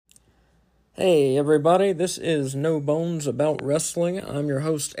Hey everybody, this is No Bones About Wrestling. I'm your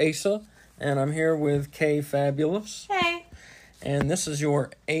host Asa, and I'm here with Kay Fabulous. Hey. And this is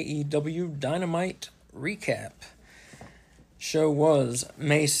your AEW Dynamite recap. Show was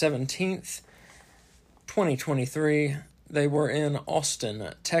May 17th, 2023. They were in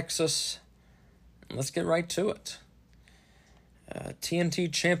Austin, Texas. Let's get right to it.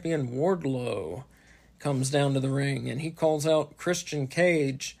 TNT champion Wardlow comes down to the ring, and he calls out Christian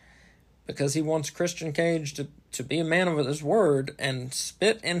Cage because he wants Christian Cage to be a man of his word and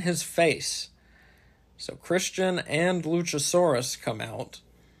spit in his face. So Christian and Luchasaurus come out.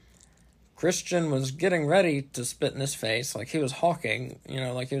 Christian was getting ready to spit in his face, like he was hawking,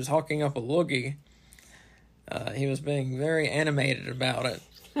 like he was hawking up a loogie. He was being very animated about it.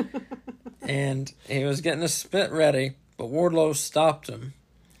 And he was getting his spit ready, but Wardlow stopped him.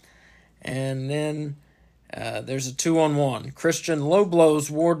 And then there's a 2-on-1. Christian low blows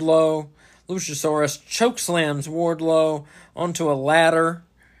Wardlow. Luchasaurus chokeslams Wardlow onto a ladder.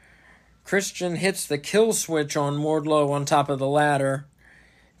 Christian hits the kill switch on Wardlow on top of the ladder.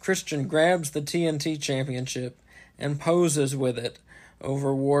 Christian grabs the TNT Championship and poses with it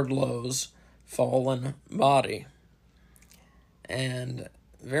over Wardlow's fallen body. And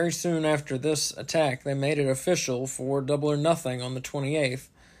very soon after this attack, they made it official for Double or Nothing on the 28th.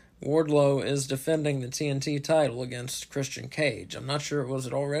 Wardlow is defending the TNT title against Christian Cage. I'm not sure, was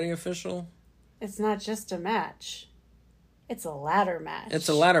it already official? It's not just a match. It's a ladder match. It's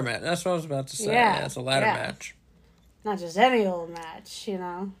a ladder match. That's what I was about to say. Yeah, it's a ladder match. Not just any old match,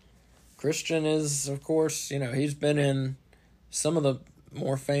 Christian is, of course, he's been in some of the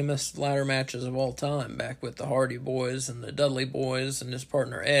more famous ladder matches of all time, back with the Hardy Boys and the Dudley Boys and his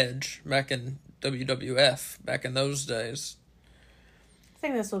partner Edge, back in WWF, back in those days. I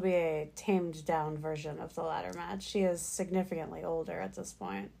think this will be a tamed down version of the ladder match. She is significantly older at this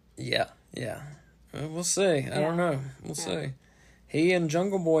point. Yeah. Well, we'll see. I don't know. We'll see. He and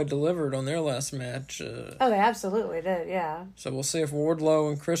Jungle Boy delivered on their last match. They absolutely did, yeah. So we'll see if Wardlow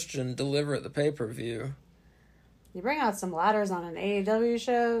and Christian deliver at the pay-per-view. You bring out some ladders on an AEW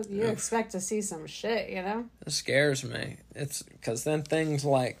show, you expect to see some shit, It scares me. It's because then things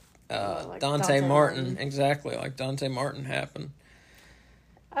like Dante Martin, exactly, like Dante Martin happen.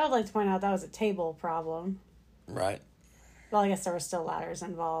 I would like to point out that was a table problem. Right. Well, I guess there were still ladders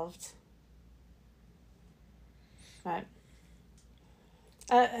involved. But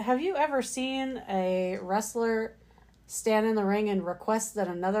have you ever seen a wrestler stand in the ring and request that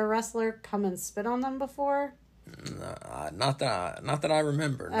another wrestler come and spit on them before? Not that I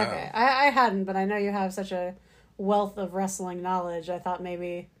remember. No. Okay, I hadn't, but I know you have such a wealth of wrestling knowledge. I thought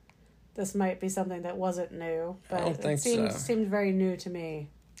maybe this might be something that wasn't new, but I don't think so. Seemed very new to me.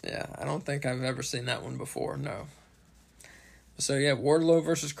 Yeah, I don't think I've ever seen that one before. No. So yeah, Wardlow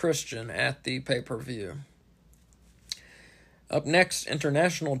versus Christian at the pay-per-view. Up next,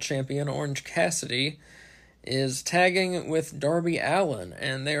 International Champion Orange Cassidy is tagging with Darby Allin,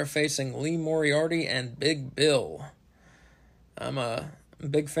 and they are facing Lee Moriarty and Big Bill. I'm a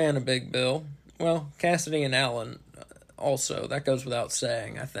big fan of Big Bill. Well, Cassidy and Allin also. That goes without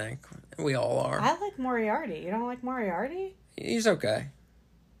saying, I think. We all are. I like Moriarty. You don't like Moriarty? He's okay.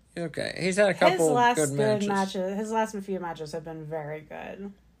 Okay. He's had a couple good matches. His last few matches have been very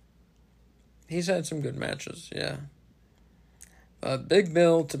good. He's had some good matches, yeah. Big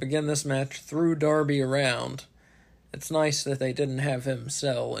Bill, to begin this match, threw Darby around. It's nice that they didn't have him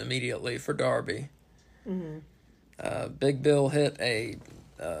sell immediately for Darby. Mm-hmm. Big Bill hit a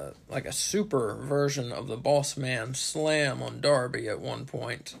super version of the Boss Man slam on Darby at one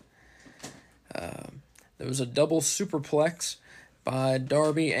point. There was a double superplex by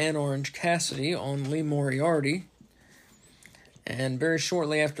Darby and Orange Cassidy on Lee Moriarty. And very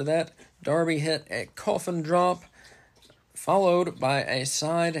shortly after that, Darby hit a coffin drop, followed by a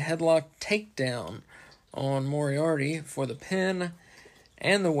side headlock takedown on Moriarty for the pin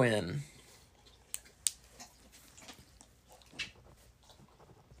and the win.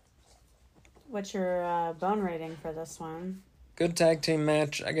 What's your bone rating for this one? Good tag team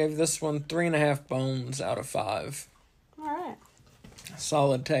match. I gave this one 3.5 bones out of 5. All right.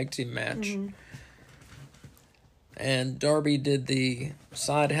 Solid tag team match. Mm-hmm. And Darby did the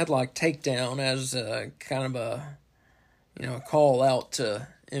side headlock takedown as kind of a call out to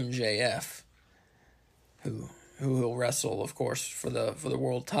MJF, who he'll wrestle, of course, for the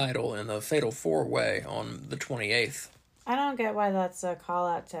world title in the Fatal 4-Way on the 28th. I don't get why that's a call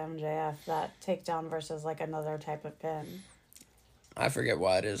out to MJF, that takedown versus like another type of pin. I forget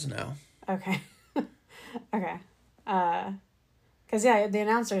why it is now. Okay. Okay. Because the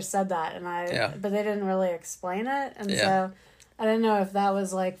announcers said that, but they didn't really explain it, and so I didn't know if that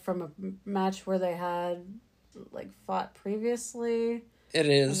was like from a match where they had like fought previously. It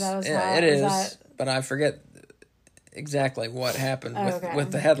is. Yeah, it is. But I forget exactly what happened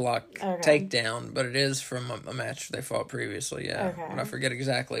with the headlock takedown. But it is from a match they fought previously. Yeah, but I forget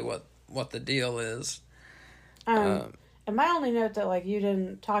exactly what the deal is. And my only note that like you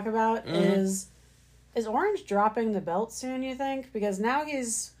didn't talk about is Orange dropping the belt soon? You think, because now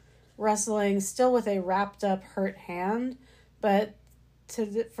he's wrestling still with a wrapped up hurt hand, but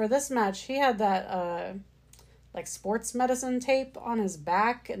for this match he had that like sports medicine tape on his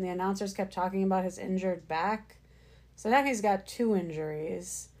back, and the announcers kept talking about his injured back. So now he's got 2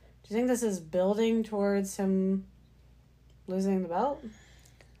 injuries. Do you think this is building towards him losing the belt?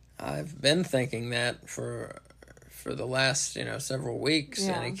 I've been thinking that for the last, several weeks,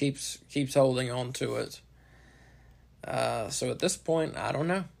 and he keeps holding on to it. So at this point, I don't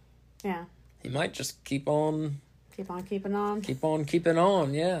know. Yeah. He might just keep on keeping on. Keep on keeping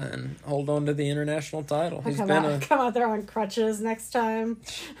on, yeah, and hold on to the international title. Come out there on crutches next time.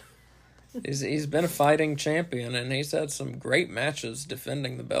 He's been a fighting champion, and he's had some great matches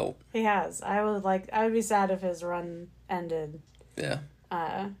defending the belt. He has. I would be sad if his run ended. Yeah.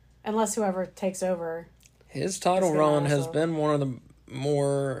 Unless whoever takes over. His title run has been one of the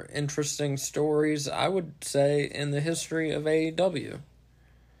more interesting stories, I would say, in the history of AEW.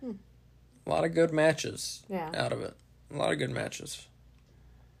 A lot of good matches out of it. A lot of good matches.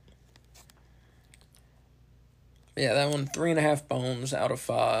 Yeah, that one, 3.5 bones out of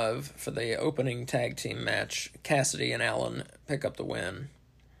 5 for the opening tag team match. Cassidy and Allen pick up the win.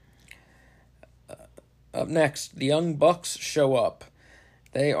 Up next, the Young Bucks show up.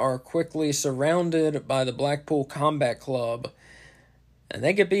 They are quickly surrounded by the Blackpool Combat Club, and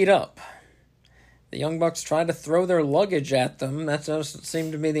they get beat up. The Young Bucks try to throw their luggage at them. That doesn't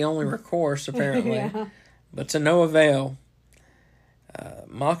seem to be the only recourse, apparently. But to no avail.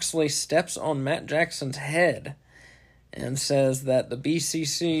 Moxley steps on Matt Jackson's head and says that the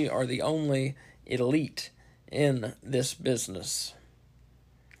BCC are the only elite in this business.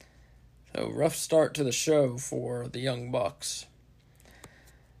 So, rough start to the show for the Young Bucks.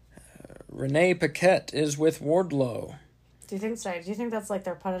 Renee Paquette is with Wardlow. Do you think that's like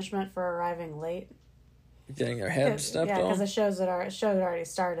their punishment for arriving late? Getting their head stepped on? Yeah, because the show had already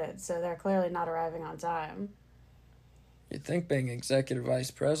started, so they're clearly not arriving on time. You'd think being executive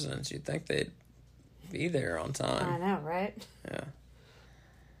vice presidents, you'd think they'd be there on time. I know, right? Yeah.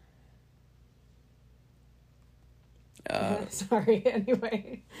 Sorry,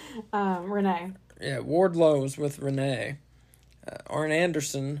 anyway. Renee. Yeah, Wardlow's with Renee. Arn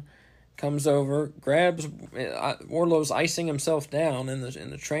Anderson comes over, grabs... Wardlow's icing himself down in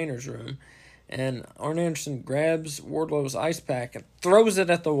the trainer's room, and Arn Anderson grabs Wardlow's ice pack and throws it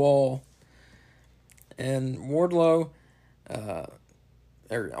at the wall. And Wardlow...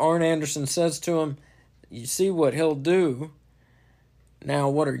 Arn Anderson says to him, "You see what he'll do. Now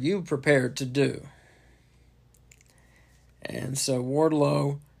what are you prepared to do?" And so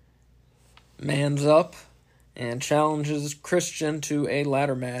Wardlow mans up and challenges Christian to a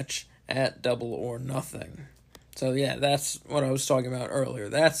ladder match at Double or Nothing. So yeah, that's what I was talking about earlier.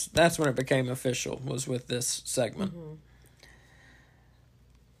 That's when it became official, was with this segment.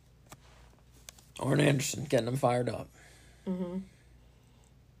 Arn Anderson getting him fired up.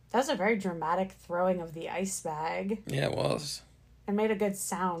 That was a very dramatic throwing of the ice bag. Yeah, it was. It made a good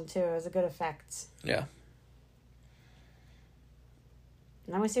sound, too. It was a good effect. Yeah.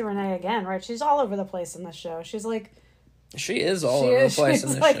 And then we see Renee again, right? She's all over the place in this show. She's like... She is all over the place in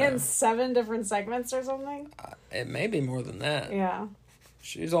this show. She's like in 7 different segments or something. It may be more than that. Yeah.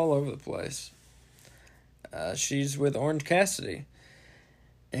 She's all over the place. She's with Orange Cassidy.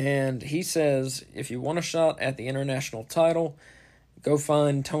 And he says, if you want a shot at the international title, go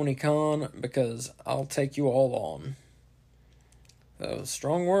find Tony Khan, because I'll take you all on. So,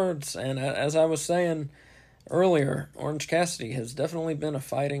 strong words. And as I was saying earlier, Orange Cassidy has definitely been a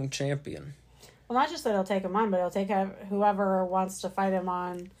fighting champion. Well, not just that he'll take him on, but he'll take whoever wants to fight him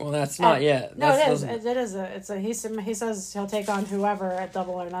on. Well, that's not yet. No, it is. It is. He says he'll take on whoever at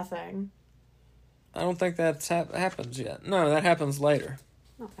Double or Nothing. I don't think that happens yet. No, that happens later.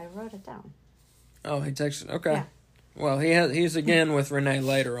 No, I wrote it down. Oh, he takes it. Okay. Yeah. Well, he's again with Renee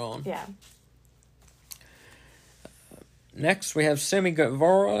later on. Yeah. Next, we have Sammy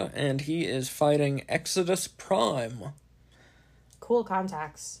Guevara, and he is fighting Exodus Prime. Cool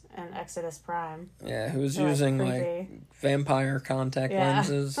contacts in Exodus Prime. Yeah, who's using like vampire contact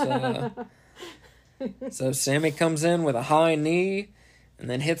lenses. So Sammy comes in with a high knee and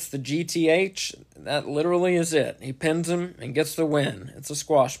then hits the GTH. That literally is it. He pins him and gets the win. It's a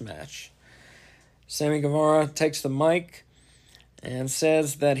squash match. Sammy Guevara takes the mic and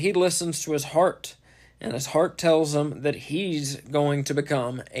says that he listens to his heart, and his heart tells him that he's going to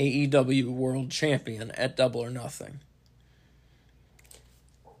become AEW World Champion at Double or Nothing.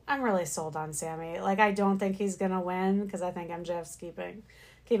 I'm really sold on Sammy. Like, I don't think he's going to win because I think MJF's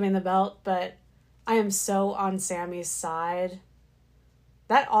keeping the belt, but I am so on Sammy's side.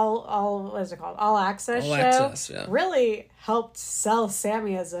 That what is it called? All Access All show Access, yeah. really helped sell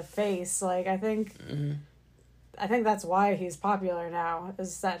Sammy as a face. Like, I think that's why he's popular now,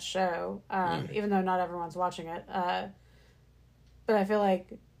 is that show, even though not everyone's watching it. But I feel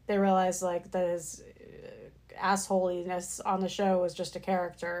like they realized, like, that his assholiness on the show was just a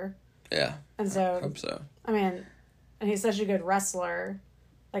character. Yeah. And so, I hope so. I mean, and he's such a good wrestler.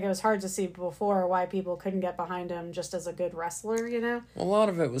 Like, it was hard to see before why people couldn't get behind him just as a good wrestler, you know? Well, a lot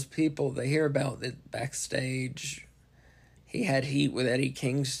of it was people, they hear about it backstage. He had heat with Eddie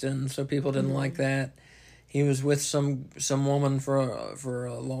Kingston, so people didn't like that. He was with some woman for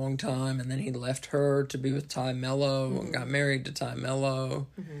a long time, and then he left her to be with Ty Mello and got married to Ty Mello.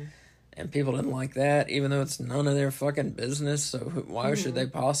 And people didn't like that, even though it's none of their fucking business, so why should they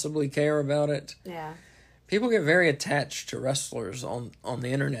possibly care about it? Yeah. People get very attached to wrestlers on the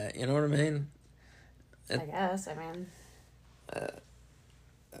internet, you know what I mean? I guess, I mean...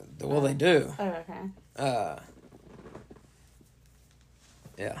 well, they do. Oh, okay.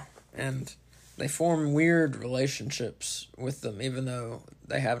 Yeah, and they form weird relationships with them, even though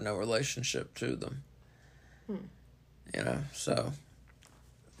they have no relationship to them. You know, so...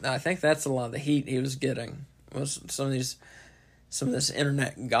 I think that's a lot of the heat he was getting, was some of this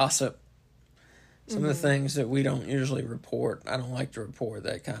internet gossip. Some of the things that we don't usually report. I don't like to report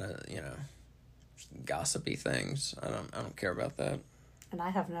that kind of, gossipy things. I don't care about that. And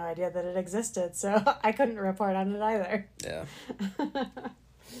I have no idea that it existed, so I couldn't report on it either. Yeah.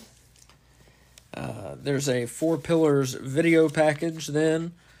 There's a 4 Pillars video package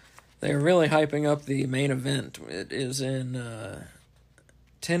then. They are really hyping up the main event. It is in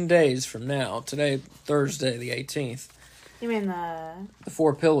 10 days from now. Today, Thursday, the 18th. You mean the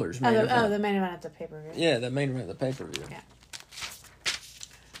 4 Pillars main event. Oh, the main event at the pay-per-view. Yeah, the main event at the pay-per-view. Yeah.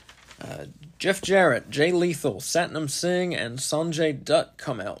 Jeff Jarrett, Jay Lethal, Satnam Singh, and Sanjay Dutt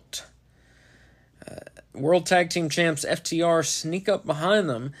come out. World Tag Team Champs FTR sneak up behind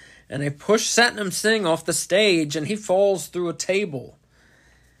them, and they push Satnam Singh off the stage, and he falls through a table.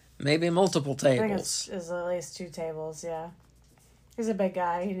 Maybe multiple tables. I think it's at least 2 tables, yeah. He's a big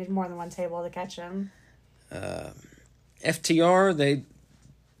guy. You need more than 1 table to catch him. FTR, they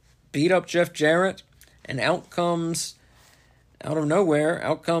beat up Jeff Jarrett, and out comes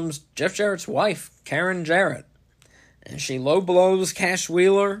Jeff Jarrett's wife, Karen Jarrett. And she low blows Cash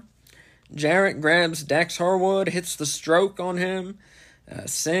Wheeler. Jarrett grabs Dax Harwood, hits the stroke on him.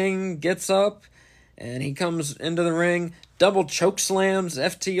 Singh gets up, and he comes into the ring, double choke slams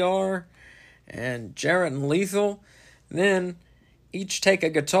FTR, and Jarrett and Lethal. Then each take a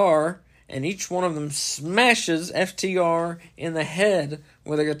guitar, and each one of them smashes FTR in the head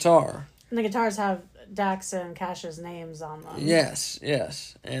with a guitar. And the guitars have Dax and Cash's names on them. Yes.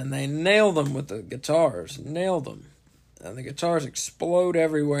 And they nail them with the guitars. Nail them. And the guitars explode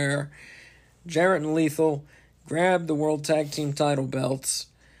everywhere. Jarrett and Lethal grab the World Tag Team title belts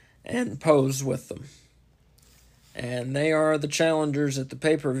and pose with them. And they are the challengers at the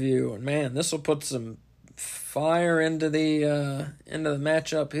pay-per-view. And man, this will put some fire into the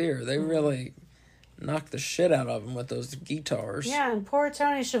matchup here. They really knocked the shit out of them with those guitars. Yeah, and poor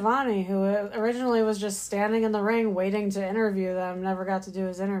Tony Schiavone, who originally was just standing in the ring waiting to interview them, never got to do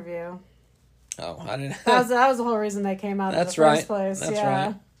his interview. Oh, I didn't... that was the whole reason they came out in the first place. That's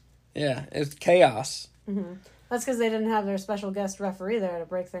right. Yeah, it's chaos. Mm-hmm. That's because they didn't have their special guest referee there to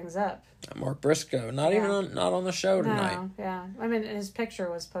break things up. Mark Briscoe, not on the show tonight. No, yeah. I mean, his picture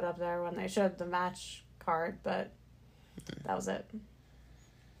was put up there when they showed the match card, but that was it.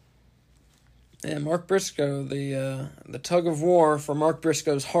 And Mark Briscoe, the tug of war for Mark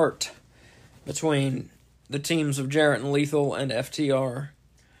Briscoe's heart between the teams of Jarrett and Lethal and FTR.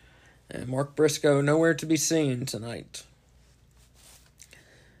 And Mark Briscoe nowhere to be seen tonight.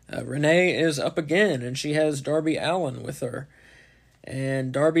 Renee is up again, and she has Darby Allin with her.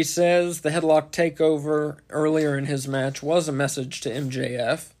 And Darby says the headlock takeover earlier in his match was a message to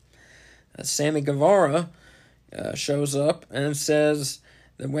MJF. Sammy Guevara shows up and says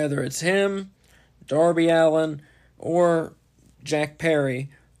that whether it's him, Darby Allin, or Jack Perry,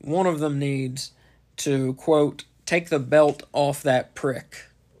 one of them needs to, quote, take the belt off that prick.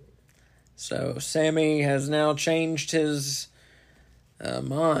 So Sammy has now changed his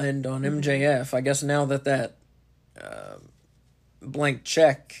mind on MJF. I guess now that blank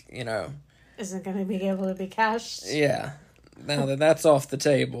check, isn't going to be able to be cashed. Yeah. now that that's off the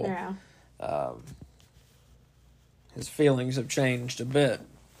table, Yeah. his feelings have changed a bit.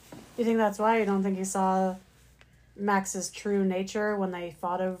 You think that's why? You don't think he saw Max's true nature when they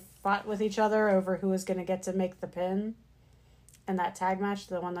fought with each other over who was going to get to make the pin in that tag match,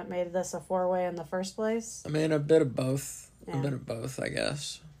 the one that made this a 4-way in the first place? I mean, a bit of both. Yeah. A bit of both, I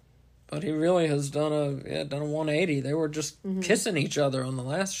guess. But he really has done a 180. They were just kissing each other on the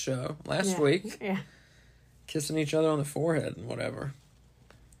last week. Yeah. Kissing each other on the forehead and whatever.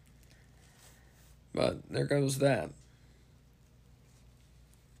 But there goes that.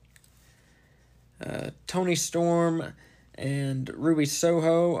 Toni Storm and Ruby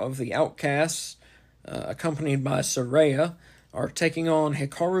Soho of the Outcasts, accompanied by Saraya, are taking on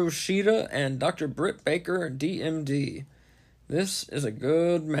Hikaru Shida and Dr. Britt Baker, DMD. This is a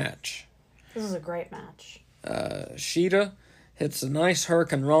good match. This is a great match. Shida hits a nice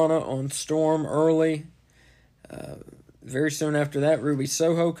Hurricane Rana on Storm early. Very soon after that, Ruby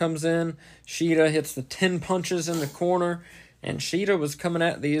Soho comes in. Shida hits the 10 punches in the corner, and Shida was coming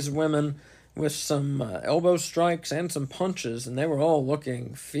at these women with some elbow strikes and some punches, and they were all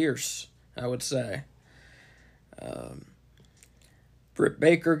looking fierce, I would say. Britt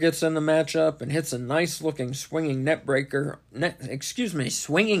Baker gets in the matchup and hits a nice-looking swinging neck breaker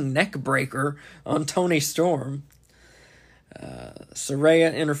on Toni Storm.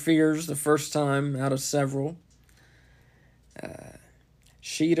 Saraya interferes the first time out of several.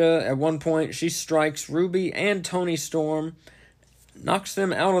 Shida, at one point, she strikes Ruby and Toni Storm, knocks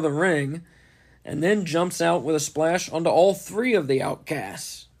them out of the ring, and then jumps out with a splash onto all three of the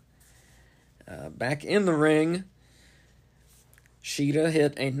Outcasts. Back in the ring, Shida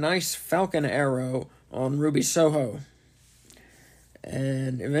hit a nice Falcon Arrow on Ruby Soho.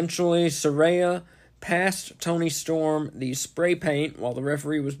 And eventually, Saraya passed Toni Storm the spray paint while the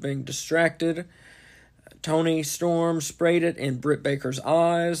referee was being distracted. Toni Storm sprayed it in Britt Baker's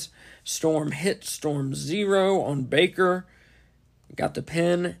eyes. Storm hit Storm Zero on Baker. Got the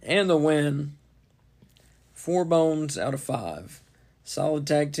pin and the win. 4 bones out of 5. Solid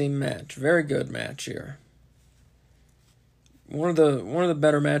tag team match. Very good match here. One of the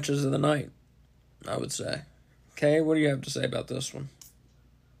better matches of the night, I would say. Kay, what do you have to say about this one?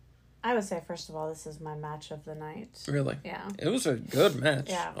 I would say, first of all, this is my match of the night. Really? Yeah. It was a good match.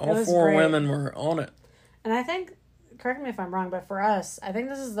 Yeah. All 4 women were on it. And I think, correct me if I'm wrong, but for us, I think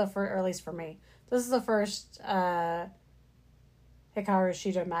this is the first, or at least for me, this is the first Hikaru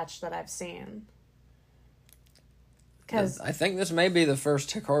Shida match that I've seen. I think this may be the first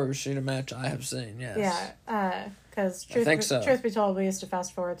Hikaru Shida match I have seen, yes. Yeah, because truth be told, we used to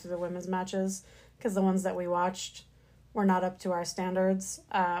fast forward through the women's matches because the ones that we watched were not up to our standards.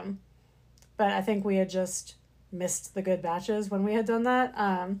 But I think we had just missed the good matches when we had done that.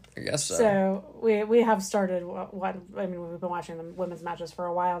 I guess so. So we have started we've been watching the women's matches for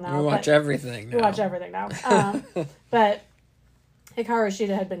a while now. We watch everything now. We watch everything now. But Hikaru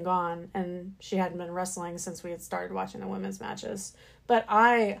Shida had been gone, and she hadn't been wrestling since we had started watching the women's matches. But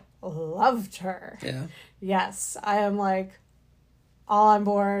I loved her. Yeah. Yes, I am all on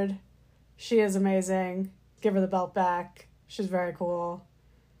board. She is amazing. Give her the belt back. She's very cool.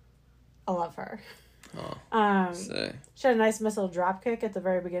 I love her. Oh, she had a nice missile dropkick at the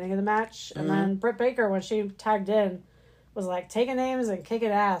very beginning of the match, and then Britt Baker, when she tagged in, was taking names and kicking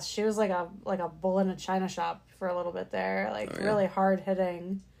ass. She was like a bull in a china shop for a little bit there, really hard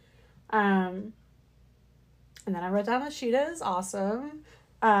hitting. And then I wrote down that Shida is awesome.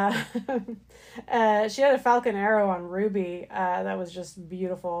 She had a Falcon Arrow on Ruby that was just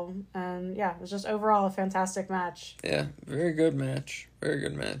beautiful, and yeah, it was just overall a fantastic match. Yeah, very good match. Very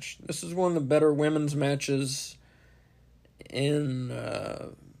good match. This is one of the better women's matches in a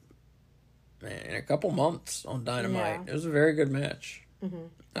couple months on Dynamite. Yeah. It was a very good match. Mm-hmm.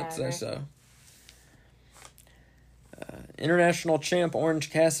 I'd say so. International champ Orange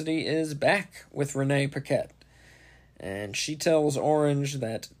Cassidy is back with Renee Paquette. And she tells Orange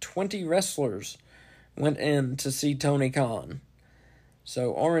that 20 wrestlers went in to see Tony Khan.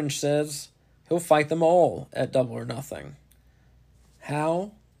 So Orange says he'll fight them all at Double or Nothing.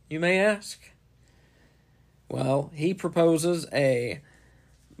 How, you may ask? Well, he proposes a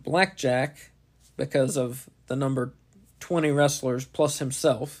blackjack because of the number 20 wrestlers plus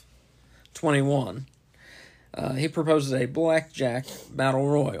himself, 21. He proposes a blackjack battle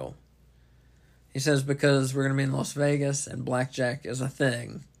royal. He says because we're going to be in Las Vegas and blackjack is a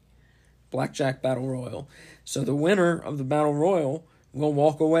thing. Blackjack battle royal. So the winner of the battle royal will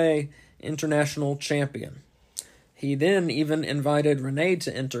walk away international champion. He then even invited Renee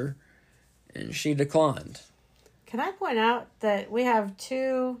to enter, and she declined. Can I point out that we have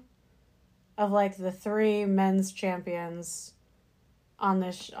 2 of the 3 men's champions on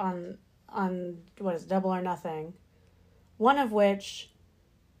this on what is Double or Nothing, one of which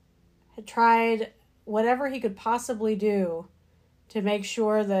had tried whatever he could possibly do to make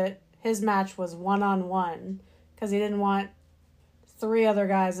sure that his match was 1-on-1, because he didn't want 3 other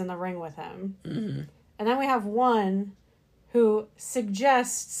guys in the ring with him. Mm-hmm. And then we have one who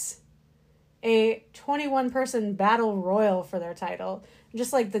suggests a 21-person battle royal for their title.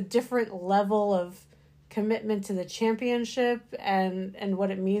 Just like the different level of commitment to the championship and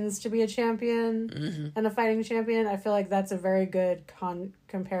what it means to be a champion and a fighting champion. I feel like that's a very good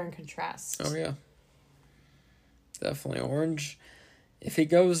compare and contrast. Oh, yeah. Definitely. Orange, if he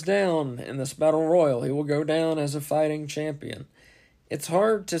goes down in this battle royal, he will go down as a fighting champion. It's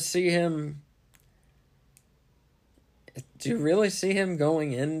hard to see him... Do you really see him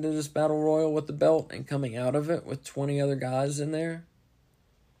going into this battle royal with the belt and coming out of it with 20 other guys in there?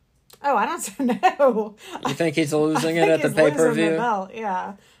 Oh, I don't know. You think he's losing it at the pay-per-view?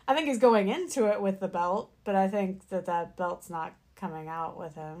 Yeah. I think he's going into it with the belt, but I think that belt's not coming out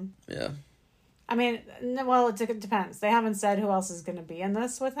with him. Yeah. I mean, well, it depends. They haven't said who else is going to be in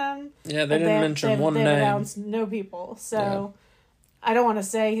this with him. Yeah, they didn't mention one name. They announced no people. So I don't want to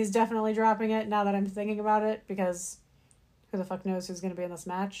say he's definitely dropping it now that I'm thinking about it, because who the fuck knows who's going to be in this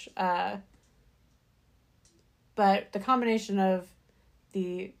match. But the combination of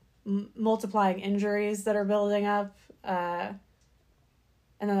the multiplying injuries that are building up, and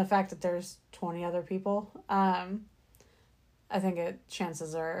then the fact that there's 20 other people, I think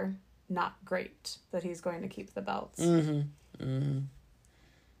chances are not great that he's going to keep the belts.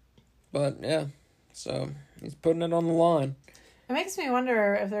 But yeah, so he's putting it on the line. It makes me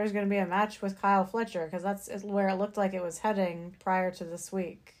wonder if there's going to be a match with Kyle Fletcher, because that's where it looked like it was heading prior to this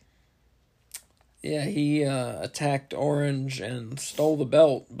week. Yeah, he attacked Orange and stole the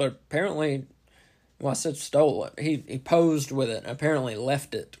belt, but apparently, well, I said stole it. He posed with it and apparently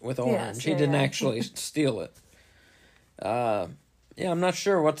left it with Orange. He didn't actually steal it. Yeah, I'm not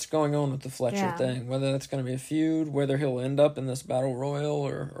sure what's going on with the Fletcher thing, whether that's going to be a feud, whether he'll end up in this battle royal,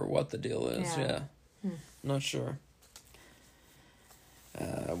 or what the deal is. I'm not sure.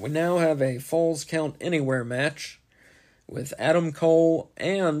 We now have a Falls Count Anywhere match with Adam Cole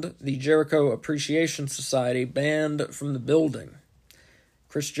and the Jericho Appreciation Society banned from the building.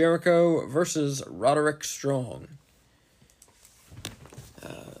 Chris Jericho versus Roderick Strong.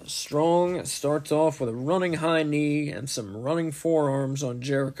 Strong starts off with a running high knee and some running forearms on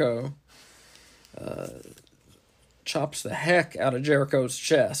Jericho. Chops the heck out of Jericho's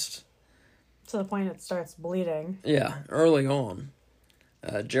chest. To the point it starts bleeding. Yeah, early on.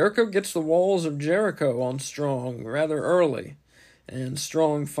 Jericho gets the walls of Jericho on Strong rather early, and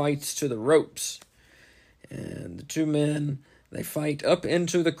Strong fights to the ropes. And the two men, they fight up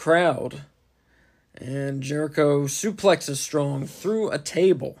into the crowd, and Jericho suplexes Strong through a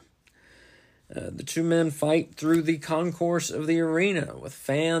table. The two men fight through the concourse of the arena, with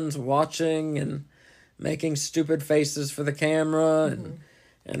fans watching and making stupid faces for the camera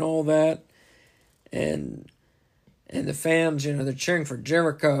and all that. And the fans, the cheering for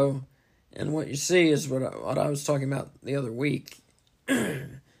Jericho. And what you see is what I was talking about the other week.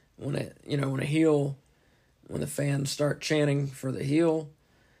 When the fans start chanting for the heel,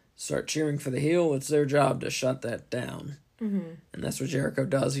 start cheering for the heel, it's their job to shut that down. And that's what Jericho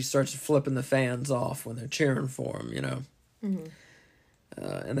does. He starts flipping the fans off when they're cheering for him,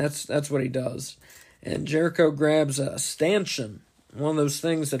 and that's what he does. And Jericho grabs a stanchion, one of those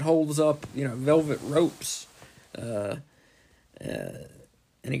things that holds up, velvet ropes. And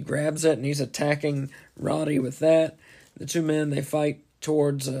he grabs it and he's attacking Roddy with that. The two men, they fight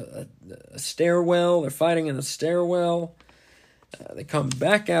towards a stairwell. They're fighting in a stairwell. They come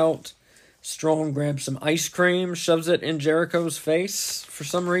back out. Strong grabs some ice cream, shoves it in Jericho's face for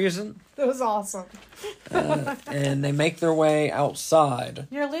some reason. That was awesome. And they make their way outside.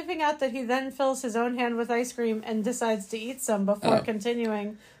 You're leaving out that he then fills his own hand with ice cream and decides to eat some before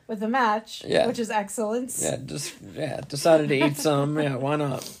continuing with the match, which is excellent. Decided to eat some. Yeah, why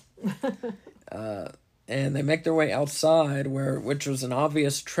not? And they make their way outside, which was an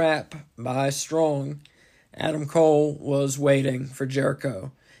obvious trap by Strong. Adam Cole was waiting for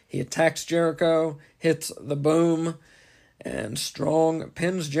Jericho. He attacks Jericho, hits the boom, and Strong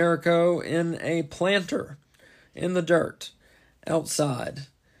pins Jericho in a planter in the dirt outside.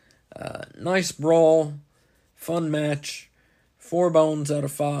 Nice brawl, fun match, 4 bones out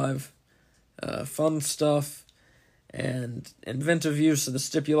of 5, fun stuff, and inventive use of the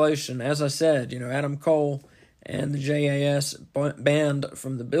stipulation. As I said, Adam Cole and the JAS banned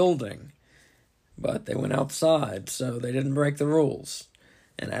from the building, but they went outside, so they didn't break the rules.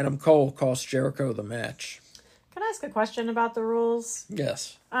 And Adam Cole cost Jericho the match. Can I ask a question about the rules?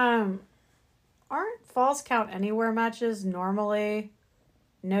 Yes. Aren't Falls Count Anywhere matches normally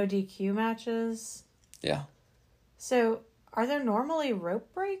no DQ matches? Yeah. So, are there normally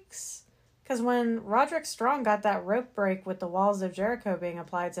rope breaks? Because when Roderick Strong got that rope break with the walls of Jericho being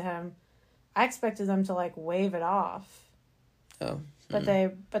applied to him, I expected them to, like, wave it off. Oh. But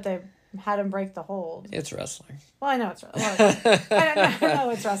they had him break the hold. It's wrestling. Well, I know it's wrestling. I know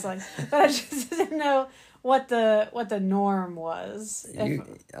it's wrestling. But I just didn't know what the norm was.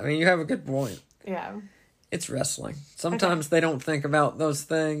 You have a good point. Yeah. It's wrestling. Sometimes they don't think about those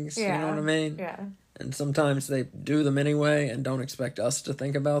things. Yeah. You know what I mean? Yeah. And sometimes they do them anyway and don't expect us to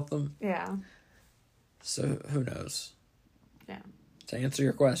think about them. Yeah. So who knows? Yeah. To answer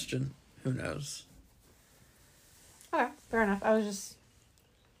your question, who knows? Okay, fair enough. I was just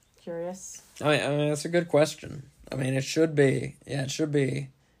curious. I mean, that's a good question. I mean, it should be. Yeah, it should be.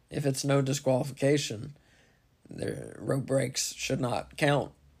 If it's no disqualification, the rope breaks should not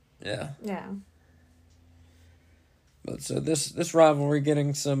count. Yeah. Yeah. But so this rivalry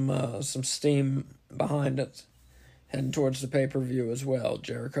getting some steam behind it, heading towards the pay-per-view as well.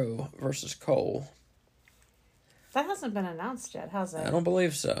 Jericho versus Cole. That hasn't been announced yet, has it? I don't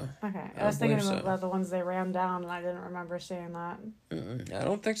believe so. Okay, I was thinking about the ones they ran down, and I didn't remember seeing that. I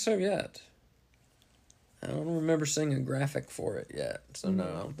don't think so yet. I don't remember seeing a graphic for it yet, so no,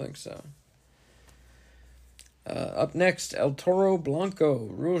 I don't think so. Up next, El Toro Blanco,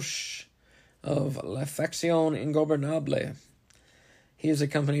 Rush of La Facción Ingobernable. He is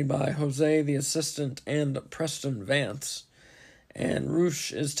accompanied by Jose the Assistant and Preston Vance. And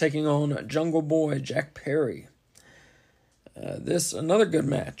Rush is taking on Jungle Boy Jack Perry. Another good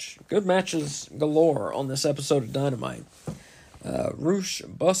match. Good matches galore on this episode of Dynamite. Rush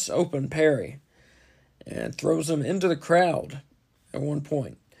busts open Perry and throws him into the crowd at one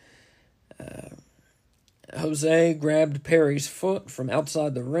point. Jose grabbed Perry's foot from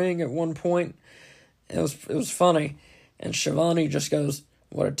outside the ring at one point. It was funny. And Shivani just goes,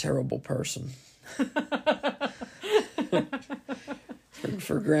 "What a terrible person."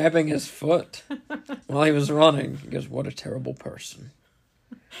 for grabbing his foot while he was running. He goes, "What a terrible person."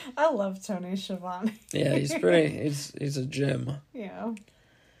 I love Tony Schiavone. Yeah, he's a gem. Yeah.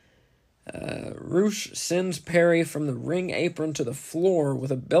 Rush sends Perry from the ring apron to the floor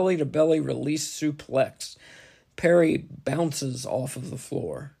with a belly-to-belly release suplex. Perry bounces off of the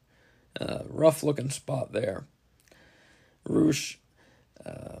floor. Rough-looking spot there. Rush,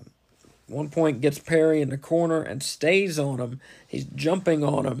 one point, gets Perry in the corner and stays on him. He's jumping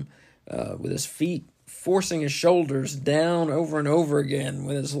on him with his feet, forcing his shoulders down over and over again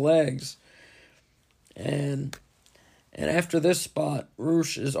with his legs. And after this spot,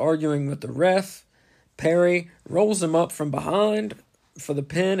 Rush is arguing with the ref. Perry rolls him up from behind for the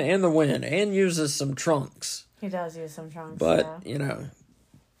pin and the win, and uses some trunks. He does use some trunks, but, yeah.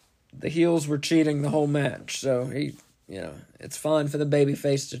 The heels were cheating the whole match, so it's fine for the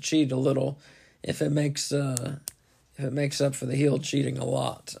babyface to cheat a little if it makes up for the heel cheating a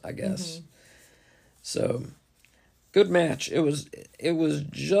lot, I guess. Mm-hmm. So, good match.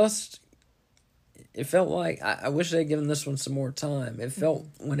 It felt like, I wish they'd given this one some more time. It felt,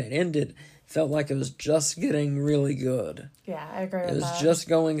 when it ended, like it was just getting really good. Yeah, I agree with that. It was just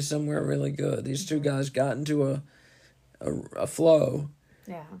going somewhere really good. These two guys got into a flow.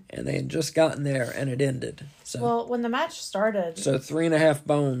 Yeah. And they had just gotten there, and it ended. So, well, when the match started... So 3.5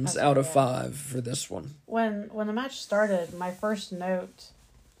 bones out of 5 for this one. When the match started, my first note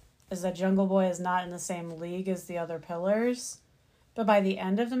is that Jungle Boy is not in the same league as the other pillars. But by the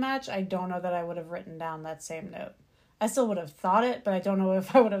end of the match, I don't know that I would have written down that same note. I still would have thought it, but I don't know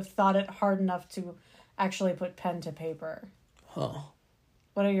if I would have thought it hard enough to actually put pen to paper. Huh.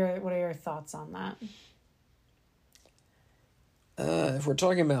 What are your thoughts on that? If we're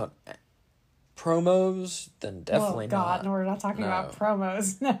talking about promos, then definitely not. Oh, God, no, we're not talking about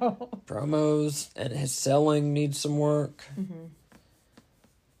promos, no. Promos and his selling needs some work. Mm-hmm.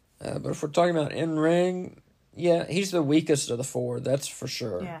 But if we're talking about in-ring, yeah, he's the weakest of the 4, that's for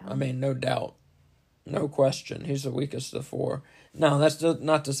sure. Yeah. I mean, no doubt. No question, he's the weakest of the 4. No, that's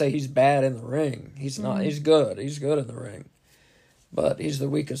not to say he's bad in the ring. He's not. Mm-hmm. He's good. He's good in the ring. But he's the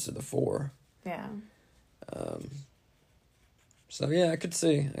weakest of the 4. Yeah. So yeah, I could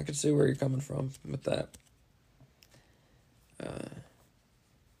see where you're coming from with that.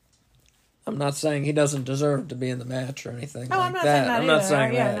 I'm not saying he doesn't deserve to be in the match or anything like that. I'm not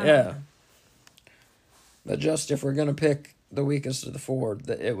saying that. Yeah. But just if we're gonna pick the weakest of the 4,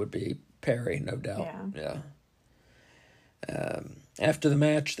 it would be Perry, no doubt. Yeah. After the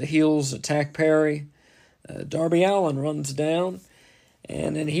match, the heels attack Perry. Darby Allin runs down,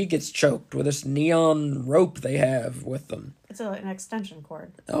 And then he gets choked with this neon rope they have with them. It's an extension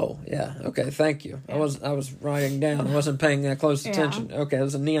cord. Oh, yeah. Okay, thank you. Yeah. I was writing down. I wasn't paying that close attention. Yeah. Okay, it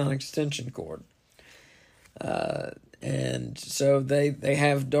was a neon extension cord. And so they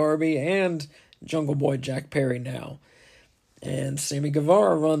have Darby and Jungle Boy Jack Perry now. And Sammy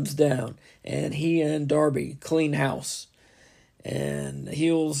Guevara runs down. And he and Darby clean house. And the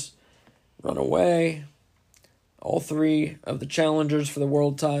heels run away. All three of the challengers for the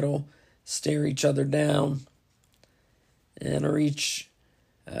world title stare each other down and are each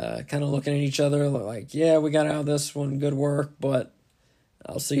kind of looking at each other like, yeah, we got out of this one, good work, but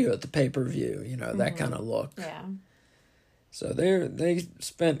I'll see you at the pay-per-view, you know, that kind of look. Yeah. So they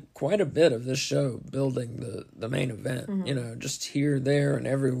spent quite a bit of this show building the main event, you know, just here, there, and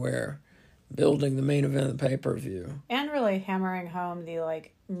everywhere, building the main event of the pay-per-view. And really hammering home the,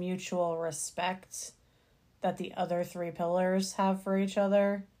 like, mutual respect that the other three pillars have for each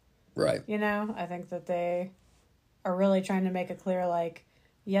other. Right. You know, I think that they are really trying to make it clear, like,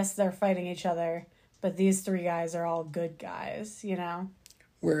 yes, they're fighting each other, but these three guys are all good guys, you know?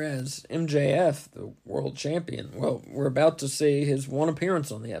 Whereas MJF, the world champion, well, we're about to see his one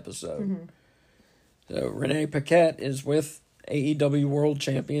appearance on the episode. So Renee Paquette is with AEW world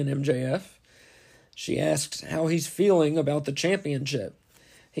champion MJF. She asks how he's feeling about the championship.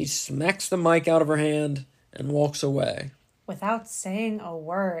 He smacks the mic out of her hand and walks away. Without saying a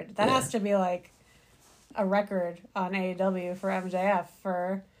word. That has to be like a record on AEW for MJF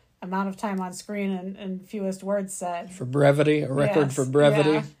for amount of time on screen and fewest words said. For brevity, a record for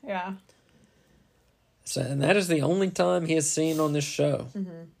brevity. Yeah. So, and that is the only time he is seen on this show.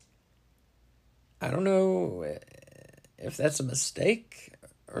 I don't know if that's a mistake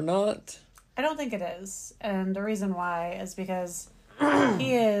or not. I don't think it is. And the reason why is because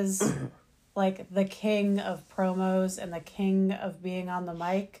he is like the king of promos and the king of being on the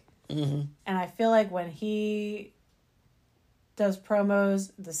mic. And I feel like when he does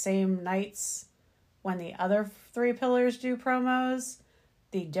promos the same nights when the other three pillars do promos,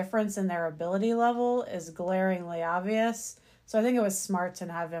 the difference in their ability level is glaringly obvious. So I think it was smart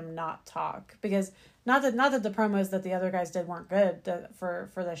to have him not talk, because not that the promos that the other guys did weren't good for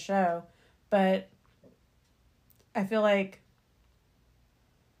the show, but I feel like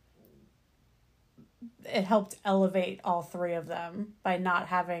it helped elevate all three of them by not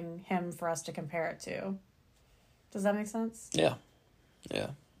having him for us to compare it to. Does that make sense? Yeah.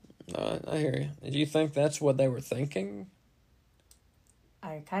 I hear you. Do you think that's what they were thinking?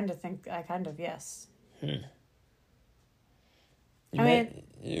 Yes.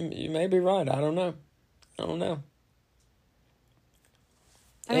 You may be right. I don't know.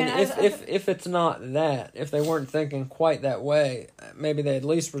 If it's not that, if they weren't thinking quite that way, maybe they at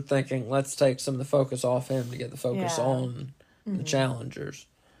least were thinking, let's take some of the focus off him to get the focus on the challengers.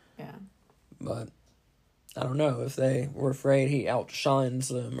 Yeah. But I don't know if they were afraid he outshines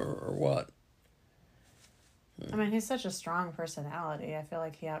them or what. I mean, he's such a strong personality. I feel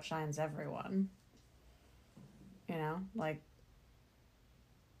like he outshines everyone. You know, like,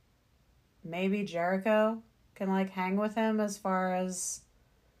 maybe Jericho can, like, hang with him as far as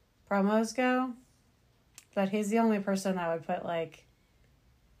promos go. But he's the only person I would put, like,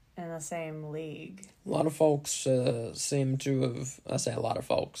 in the same league. A lot of folks seem to have... I say a lot of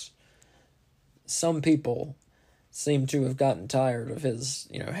folks. Some people seem to have gotten tired of his,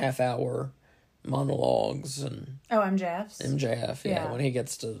 half-hour monologues and... Oh, MJF's? MJF, yeah. When he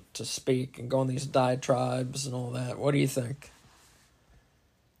gets to speak and go on these diatribes and all that. What do you think?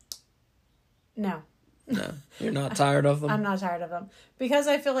 No. No. You're not tired of them? I'm not tired of them. Because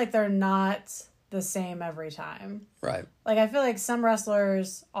I feel like they're not the same every time. Right. Like, I feel like some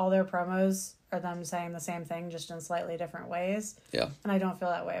wrestlers, all their promos are them saying the same thing, just in slightly different ways. Yeah. And I don't feel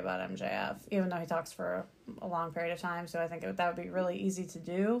that way about MJF, even though he talks for a long period of time. So I think that would be really easy to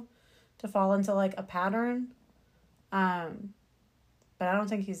do, to fall into, like, a pattern. But I don't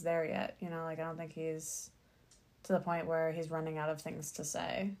think he's there yet. I don't think he's to the point where he's running out of things to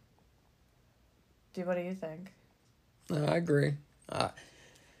say. What do you think? No, I agree. I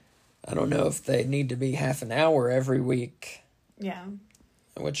don't know if they need to be half an hour every week. Yeah.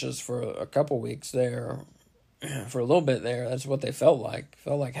 Which is for a couple weeks there. For a little bit there, that's what they felt like.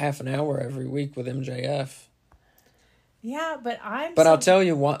 Felt like half an hour every week with MJF. Yeah, but I'll tell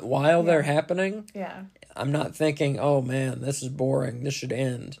you what, while they're happening, yeah, I'm not thinking, oh man, this is boring, this should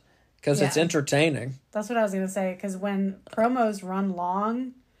end. Because it's entertaining. That's what I was going to say. Because when promos run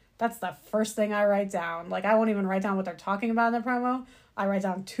long, that's the first thing I write down. Like, I won't even write down what they're talking about in the promo. I write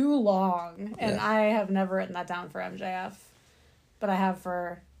down too long. And I have never written that down for MJF. But I have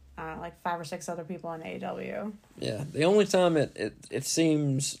for like 5 or 6 other people in AEW. Yeah, the only time it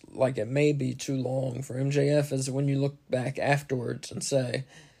seems like it may be too long for MJF is when you look back afterwards and say,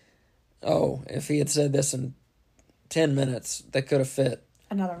 oh, if he had said this in 10 minutes, they could have fit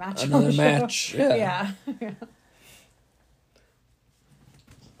another match. Another match, yeah. Yeah.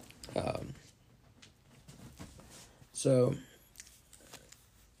 So,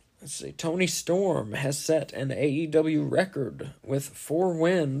 let's see. Toni Storm has set an AEW record with 4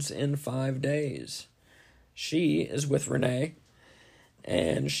 wins in 5 days. She is with Renee,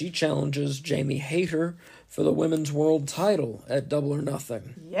 and she challenges Jamie Hayter for the Women's World title at Double or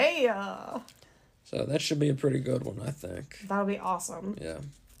Nothing. Yeah! So that should be a pretty good one, I think. That'll be awesome. Yeah.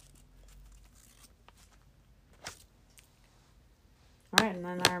 Alright, and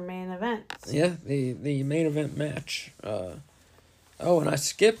then our main event. Yeah, the main event match. And I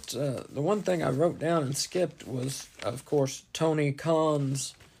skipped, the one thing I wrote down and skipped was, of course, Tony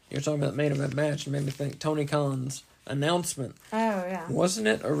Khan's, you're talking about the main event match, it made me think, Tony Khan's announcement. Oh, yeah. Wasn't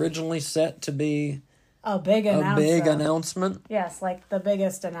it originally set to be a big announcement? Yes, like the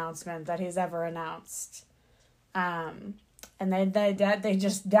biggest announcement that he's ever announced. And they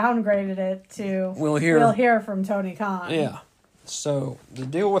just downgraded it to we'll hear from Tony Khan. Yeah. So the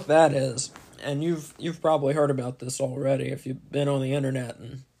deal with that is, and you've probably heard about this already if you've been on the internet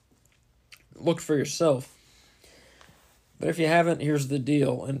and looked for yourself. But if you haven't, here's the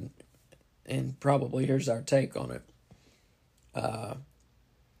deal, and probably here's our take on it.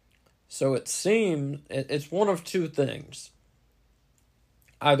 So it seems it's one of two things.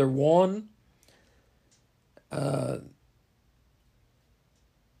 Either one,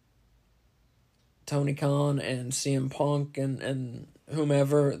 Tony Khan and CM Punk and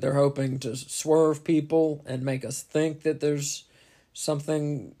whomever, they're hoping to swerve people and make us think that there's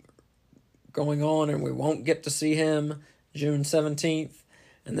something going on and we won't get to see him June 17th,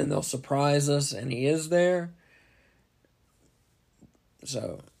 and then they'll surprise us and he is there.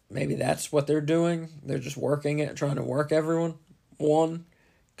 So maybe that's what they're doing. They're just working it, trying to work everyone. One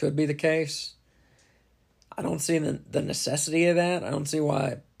could be the case. I don't see the necessity of that. I don't see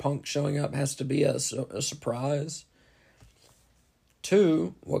why Punk showing up has to be a surprise.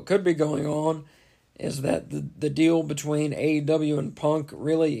 Two, what could be going on is that the deal between AEW and Punk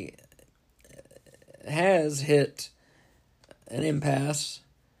really has hit an impasse.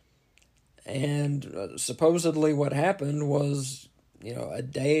 And supposedly what happened was, a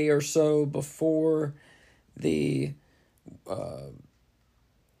day or so before the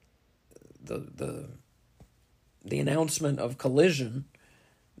announcement of Collision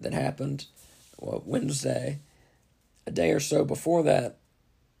that happened Wednesday, a day or so before that,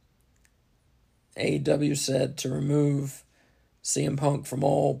 AEW said to remove CM Punk from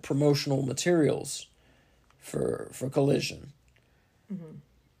all promotional materials for Collision. Mm-hmm.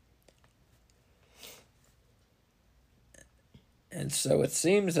 And so it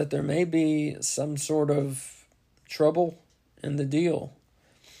seems that there may be some sort of trouble in the deal.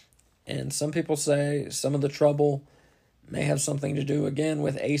 And some people say some of the trouble may have something to do, again,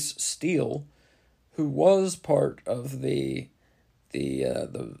 with Ace Steel, who was part of the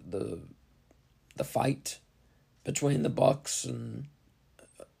fight between the Bucks and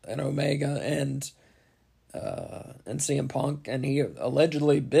Omega and CM Punk, and he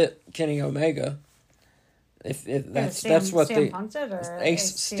allegedly bit Kenny Omega. If that's what CM Punk did, or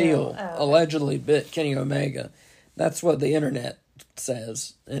Ace Steel allegedly bit Kenny Omega. That's what the internet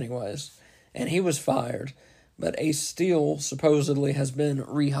says, anyways. And he was fired, but Ace Steel supposedly has been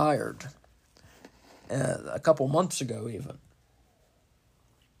rehired a couple months ago, even.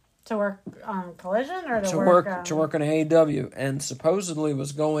 To work on Collision, or to work on AEW, and supposedly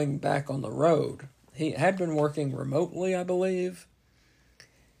was going back on the road. He had been working remotely, I believe,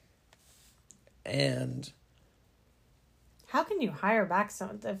 and. How can you hire back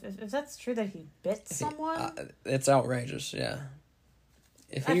someone if that's true that he bit someone? It's outrageous, yeah.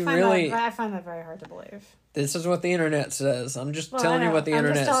 I find that very hard to believe. This is what the internet says. I'm just telling you what the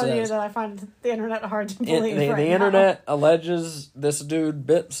internet says. I'm just telling you that I find the internet hard to believe. The internet alleges this dude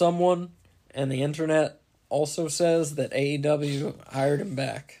bit someone, and the internet also says that AEW hired him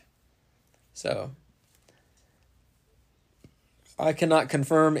back. So I cannot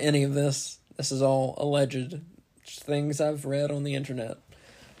confirm any of this. This is all alleged things I've read on the internet.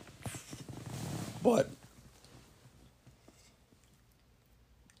 But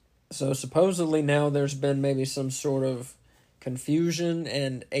so supposedly now there's been maybe some sort of confusion,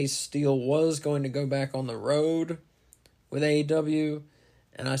 and Ace Steel was going to go back on the road with AEW,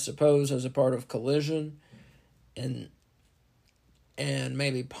 and I suppose as a part of Collision, and and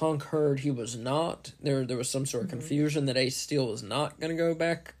maybe Punk heard he was not. There was some sort of confusion that Ace Steel was not going to go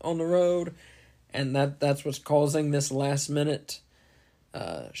back on the road, and that's what's causing this last-minute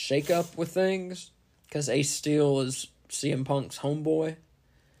shake-up with things, because Ace Steel is CM Punk's homeboy.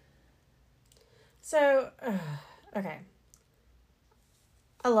 So, okay.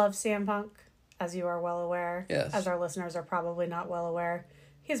 I love CM Punk, as you are well aware. Yes. As our listeners are probably not well aware.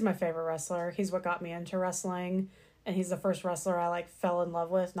 He's my favorite wrestler. He's what got me into wrestling. And he's the first wrestler I, fell in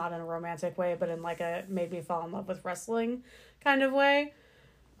love with. Not in a romantic way, but in, a made me fall in love with wrestling kind of way.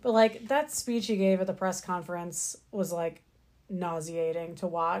 But, that speech he gave at the press conference was, nauseating to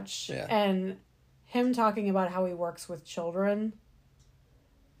watch. Yeah. And him talking about how he works with children.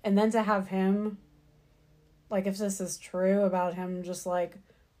 And then to have him, if this is true about him just,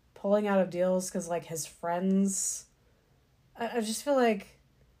 pulling out of deals because, his friends... I just feel like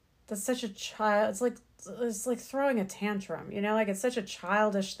that's such a child... It's like throwing a tantrum, it's such a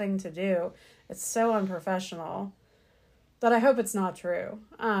childish thing to do. It's so unprofessional that I hope it's not true.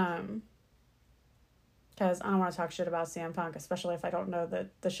 Because I don't want to talk shit about CM Punk, especially if I don't know that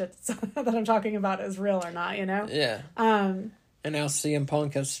the shit that I'm talking about is real or not, Yeah. And now CM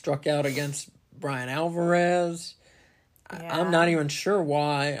Punk has struck out against Brian Alvarez. Yeah. I'm not even sure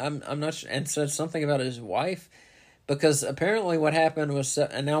why. I'm not sure, and said something about his wife. Because apparently what happened was,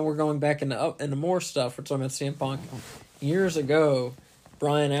 and now we're going back into more stuff. We're talking about CM Punk. Years ago,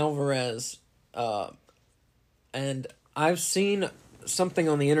 Brian Alvarez, and I've seen something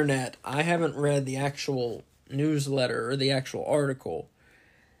on the internet. I haven't read the actual newsletter or the actual article.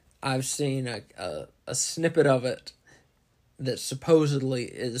 I've seen a snippet of it that supposedly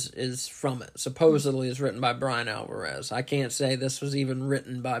is from it. Supposedly is written by Brian Alvarez. I can't say this was even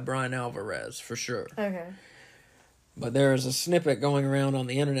written by Brian Alvarez for sure. Okay. But there is a snippet going around on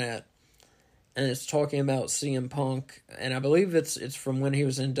the internet, and it's talking about CM Punk, and I believe it's from when he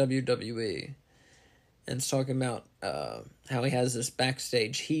was in WWE, and it's talking about how he has this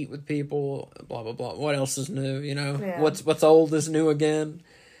backstage heat with people, blah blah blah. What else is new? Yeah. What's old is new again.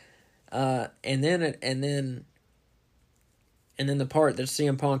 And then the part that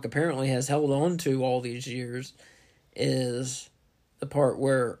CM Punk apparently has held on to all these years is the part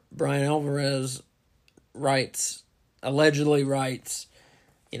where Brian Alvarez allegedly writes,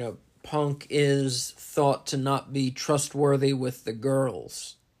 Punk is thought to not be trustworthy with the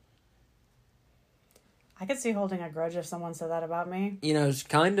girls. I could see holding a grudge if someone said that about me. It's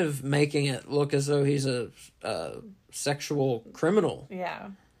kind of making it look as though he's a sexual criminal. Yeah.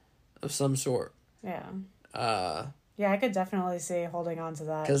 Of some sort. Yeah. Yeah, I could definitely see holding on to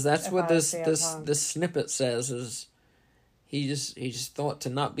that. Because that's what this snippet says is he's thought to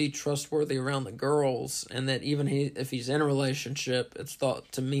not be trustworthy around the girls, and that even if he's in a relationship, it's thought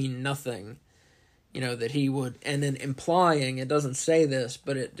to mean nothing. That he would, and then implying, it doesn't say this,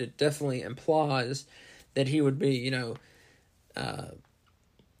 but it definitely implies that he would be,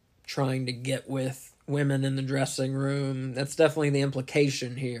 trying to get with women in the dressing room. That's definitely the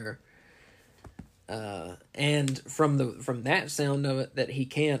implication here. And from that sound of it, that he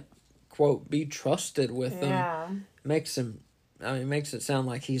can't, quote, be trusted with them, makes it sound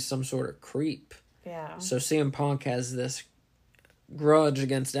like he's some sort of creep. Yeah. So CM Punk has this grudge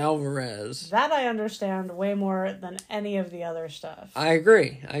against Alvarez. That I understand way more than any of the other stuff. I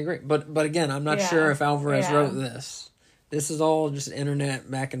agree. But again, I'm not sure if Alvarez wrote this. This is all just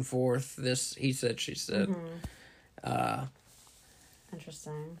internet back and forth. This he said, she said. Mm-hmm.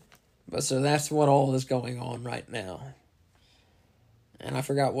 Interesting. But so that's what all is going on right now. And I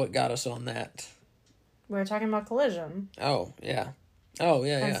forgot what got us on that. We were talking about Collision. Oh, yeah. Oh,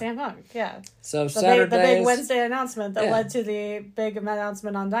 yeah, and CM Punk, yeah. So the big Wednesday announcement that led to the big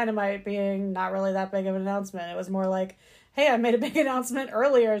announcement on Dynamite being not really that big of an announcement. It was more like, hey, I made a big announcement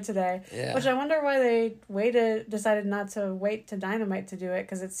earlier today. Yeah. Which I wonder why they decided not to wait to Dynamite to do it,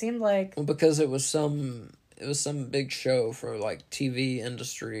 because it seemed like... Well, because it was some big show for, TV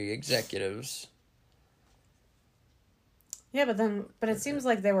industry executives. Yeah, but it seems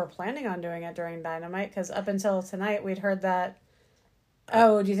like they were planning on doing it during Dynamite, because up until tonight we'd heard that...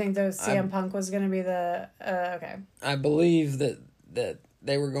 do you think CM Punk was going to be the... okay. I believe that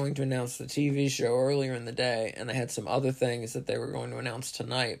they were going to announce the TV show earlier in the day, and they had some other things that they were going to announce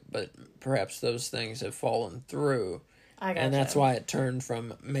tonight, but perhaps those things have fallen through. I gotcha. And that's why it turned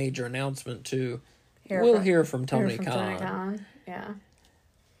from major announcement to... We'll hear from Tony Khan. Yeah.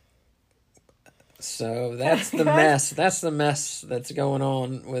 So that's the mess. That's the mess that's going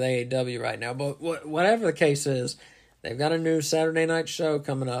on with AEW right now. But whatever the case is, they've got a new Saturday night show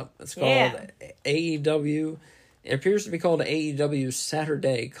coming up. It's called AEW. It appears to be called AEW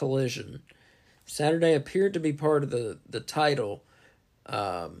Saturday Collision. Saturday appeared to be part of the title,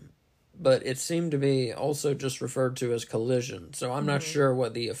 But it seemed to be also just referred to as Collision, so I'm not sure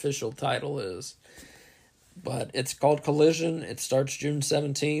what the official title is. But it's called Collision. It starts June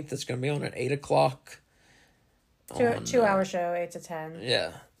 17th. It's going to be on at 8 o'clock. Two-hour show, 8 to 10.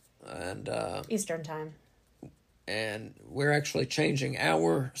 Yeah. And Eastern time. And we're actually changing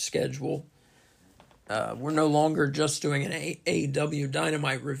our schedule. We're no longer just doing an AEW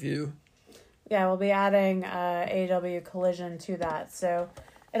Dynamite review. Yeah, we'll be adding AEW Collision to that. So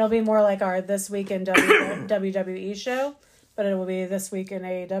it'll be more like our This Week in WWE show, but it will be This Week in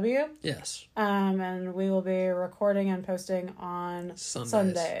AEW. Yes. And we will be recording and posting on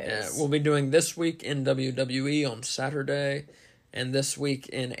Sundays. Yeah, we'll be doing This Week in WWE on Saturday and This Week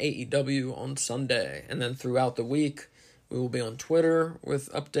in AEW on Sunday. And then throughout the week, we will be on Twitter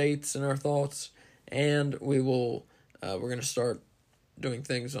with updates and our thoughts. And we're going to start doing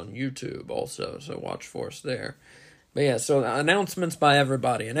things on YouTube also, so watch for us there. But yeah, so announcements by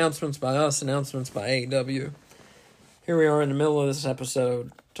everybody. Announcements by us, announcements by AEW. Here we are in the middle of this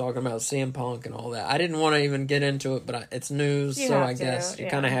episode talking about CM Punk and all that. I didn't want to even get into it, but it's news, so I guess you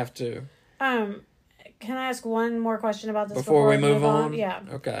kind of have to. Can I ask one more question about this before we move on? Yeah.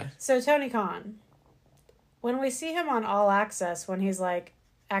 Okay. So Tony Khan, when we see him on All Access, when he's like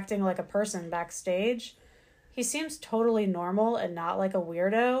acting like a person backstage, he seems totally normal and not like a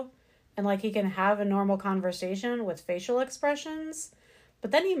weirdo, and like he can have a normal conversation with facial expressions.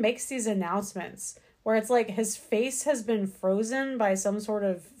 But then he makes these announcements where it's like his face has been frozen by some sort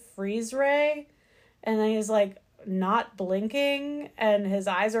of freeze ray, and then he's like not blinking, and his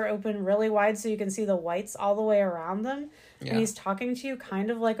eyes are open really wide so you can see the whites all the way around them. Yeah. And he's talking to you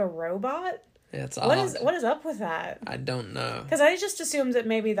kind of like a robot. Yeah, it's odd. What is up with that? I don't know. Because I just assumed that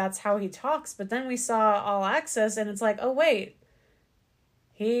maybe that's how he talks, but then we saw All Access, and it's like, oh wait,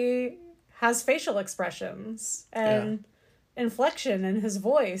 he has facial expressions and inflection in his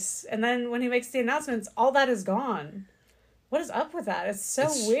voice, and then when he makes the announcements, all that is gone. What is up with that? It's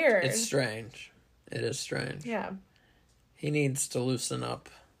weird. It's strange. It is strange. Yeah. He needs to loosen up.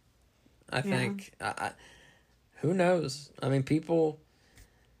 I think. Who knows? I mean, people.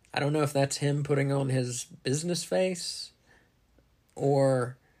 I don't know if that's him putting on his business face,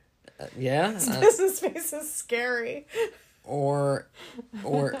 or his business face is scary. Or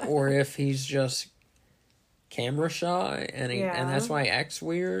if he's just camera shy and that's why he acts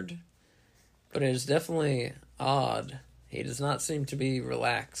weird. But it is definitely odd. He does not seem to be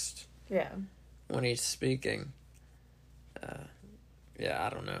relaxed. Yeah. When he's speaking. I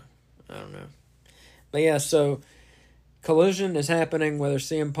don't know. But yeah, so Collision is happening whether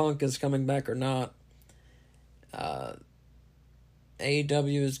CM Punk is coming back or not.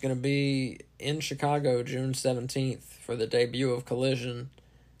 AEW is going to be in Chicago June 17th for the debut of Collision.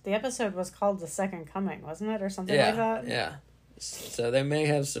 The episode was called The Second Coming, wasn't it? Or something like that? Yeah. So they may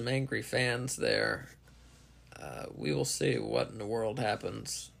have some angry fans there. We will see what in the world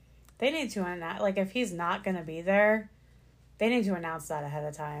happens. They need to announce, like, if he's not going to be there, they need to announce that ahead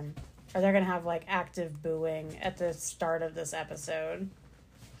of time. Or they're going to have, like, active booing at the start of this episode.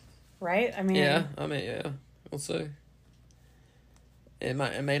 Right? I mean... Yeah. We'll see. It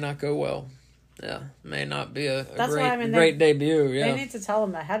may not go well. Yeah. May not be a great debut. Yeah. They need to tell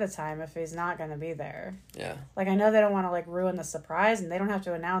him ahead of time if he's not going to be there. Yeah. Like, I know they don't want to, like, ruin the surprise, and they don't have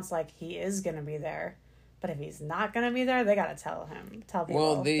to announce, like, he is going to be there. But if he's not going to be there, they got to tell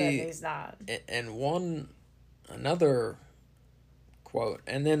people that he's not. And another quote,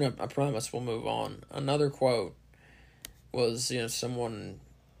 and then I promise we'll move on. Another quote was, someone,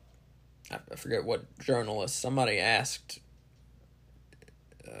 I forget what journalist, somebody asked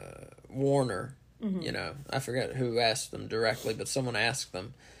Warner, I forget who asked them directly, but someone asked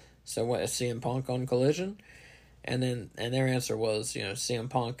them, so what, is CM Punk on Collision? And their answer was, CM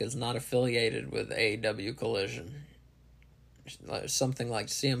Punk is not affiliated with AEW Collision. Something like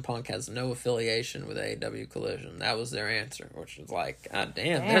CM Punk has no affiliation with AEW Collision. That was their answer, which was like, God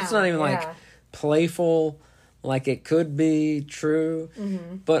damn. That's not even like playful, like it could be true.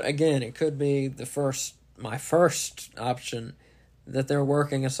 Mm-hmm. But again, it could be my first option, that they're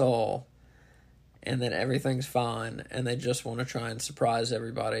working us all and that everything's fine and they just want to try and surprise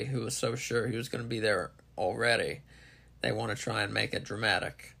everybody who was so sure he was going to be there already. They want to try and make it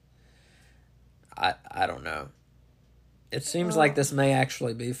dramatic. I don't know. It seems like this may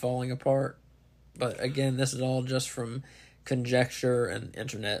actually be falling apart, but again, this is all just from conjecture and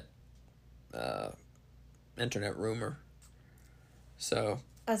internet rumor. So,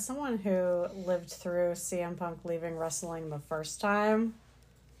 as someone who lived through CM Punk leaving wrestling the first time,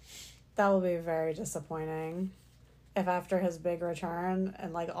 that will be very disappointing. If after his big return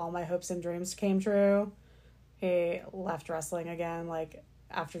and like all my hopes and dreams came true, he left wrestling again, like,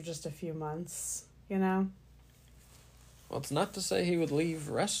 after just a few months, you know? Well, it's not to say he would leave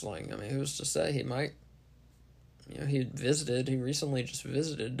wrestling. I mean, who's to say he might? You know, he recently just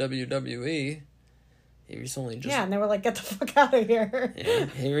visited WWE. He recently just... Yeah, and they were like, get the fuck out of here. Yeah,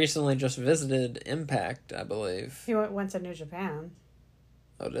 he recently just visited Impact, I believe. He went to New Japan.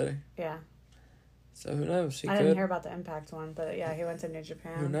 Oh, did he? Yeah. So who knows? I didn't hear about the Impact one, but yeah, he went to New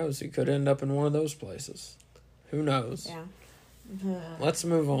Japan. Who knows? He could end up in one of those places. Who knows? Yeah. Let's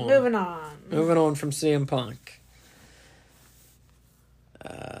move on. Moving on. Moving on from CM Punk.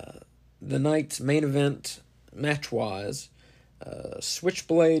 The night's main event, match-wise,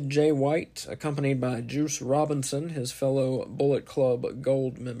 Switchblade Jay White, accompanied by Juice Robinson, his fellow Bullet Club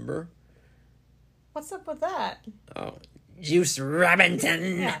Gold member. What's up with that? Oh, Juice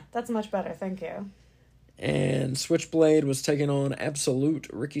Robinson! Yeah, that's much better, thank you. And Switchblade was taking on Absolute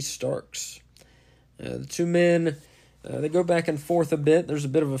Ricky Starks. The two men, they go back and forth a bit. There's a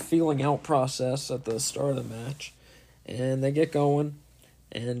bit of a feeling out process at the start of the match. And they get going.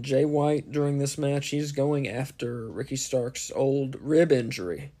 And Jay White, during this match, he's going after Ricky Starks' old rib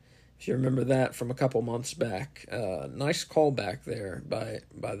injury. If you remember that from a couple months back. Nice callback there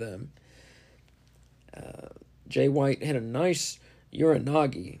by them. Jay White hit a nice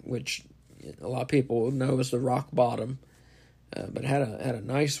Uranagi, which a lot of people know as the rock bottom, but had a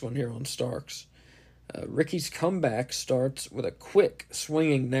nice one here on Starks. Ricky's comeback starts with a quick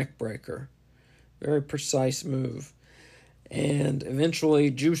swinging neck breaker. Very precise move. And eventually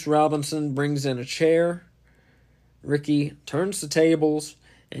Juice Robinson brings in a chair. Ricky turns the tables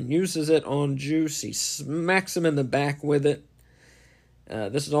and uses it on Juice. He smacks him in the back with it.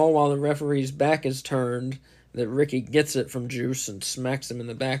 This is all while the referee's back is turned, that Ricky gets it from Juice and smacks him in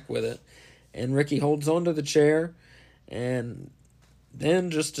the back with it. And Ricky holds onto the chair and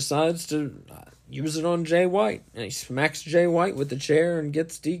then just decides to use it on Jay White. And he smacks Jay White with the chair and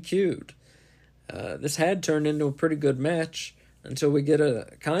gets DQ'd. This had turned into a pretty good match until we get a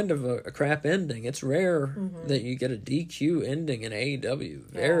kind of a crap ending. It's rare that you get a DQ ending in AEW.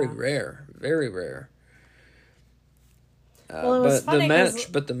 Very rare. Very rare. Well, it was funny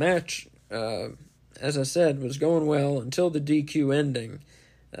but the match, as I said, was going well until the DQ ending.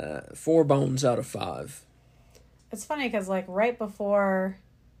 4 bones out of 5. It's funny because, like, right before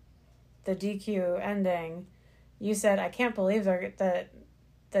the DQ ending, you said, I can't believe that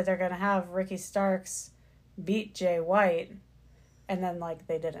they're going to have Ricky Starks beat Jay White, and then, like,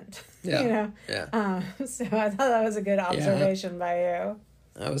 they didn't. Yeah. You know? Yeah. So I thought that was a good observation by you.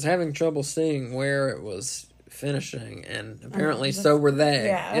 I was having trouble seeing where it was finishing, and apparently so were they.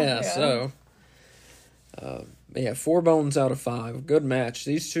 Yeah. So... 4 bones out of 5. Good match.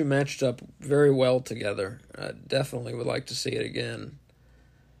 These two matched up very well together. I definitely would like to see it again.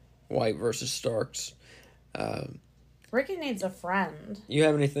 White versus Starks. Ricky needs a friend. You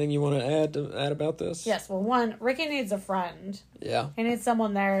have anything you want to add about this? Yes, well, one, Ricky needs a friend. Yeah. He needs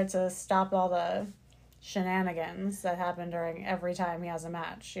someone there to stop all the shenanigans that happen during every time he has a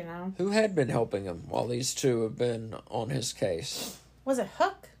match, you know? Who had been helping him while these two have been on his case? Was it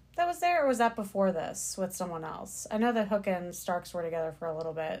Hook that was there, or was that before this with someone else? I know that Hook and Starks were together for a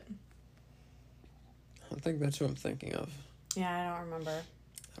little bit. I think that's who I'm thinking of. Yeah, I don't remember.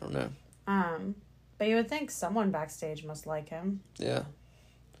 I don't know. But you would think someone backstage must like him. Yeah.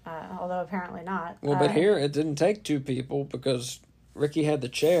 Although apparently not. Well, but here it didn't take 2 people because Ricky had the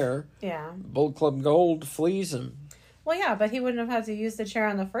chair. Yeah. Bullet Club Gold flees him. Well, yeah, but he wouldn't have had to use the chair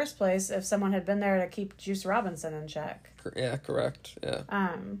in the first place if someone had been there to keep Juice Robinson in check. Yeah, correct. Yeah.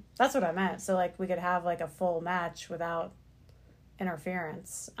 That's what I meant. So, like, we could have, like, a full match without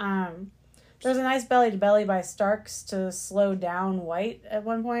interference. There was a nice belly-to-belly by Starks to slow down White at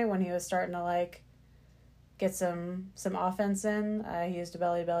one point when he was starting to, like, get some offense in. He used a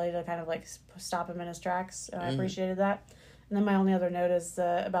belly-to-belly to kind of, like, stop him in his tracks, and I appreciated that. And then my only other note is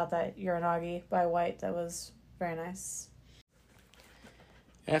about that Uranagi by White. That was very nice.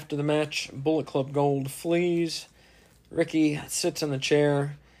 After the match, Bullet Club Gold flees. Ricky sits in the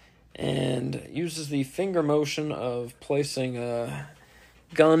chair and uses the finger motion of placing a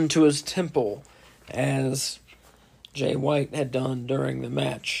gun to his temple, as Jay White had done during the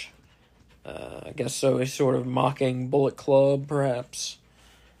match. I guess so. He's sort of mocking Bullet Club, perhaps.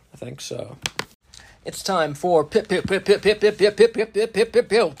 I think so. It's time for pillar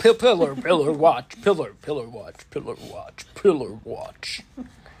watch.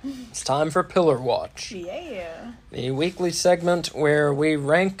 It's time for Pillar Watch. Yeah. The weekly segment where we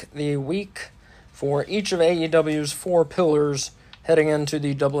rank the week for each of AEW's 4 pillars heading into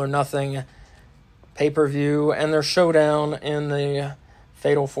the Double or Nothing pay-per-view and their showdown in the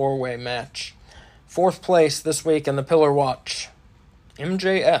Fatal 4-Way match. Fourth place this week in the Pillar Watch,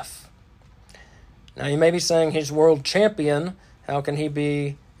 MJF. Now you may be saying he's world champion. How can he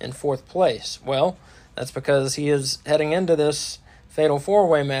be in fourth place? Well, that's because he is heading into this fatal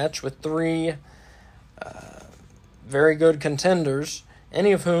four-way match with three very good contenders,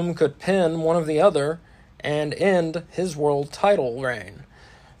 any of whom could pin one of the other and end his world title reign.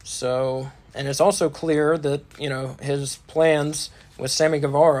 So, and it's also clear that, his plans with Sammy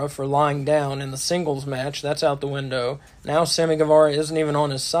Guevara for lying down in the singles match, that's out the window. Now Sammy Guevara isn't even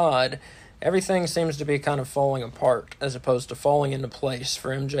on his side. Everything seems to be kind of falling apart as opposed to falling into place for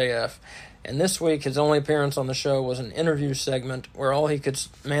MJF. And this week, his only appearance on the show was an interview segment where all he could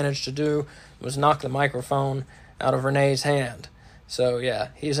manage to do was knock the microphone out of Renee's hand. So, yeah,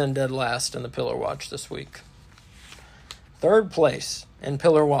 he's in dead last in the Pillar Watch this week. Third place in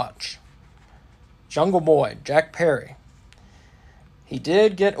Pillar Watch, Jungle Boy, Jack Perry. He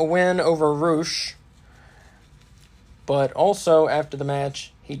did get a win over Roosh, but also after the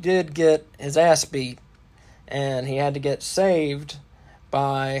match, he did get his ass beat, and he had to get saved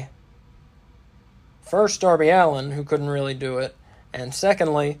by first Darby Allin, who couldn't really do it, and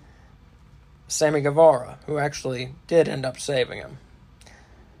secondly, Sammy Guevara, who actually did end up saving him.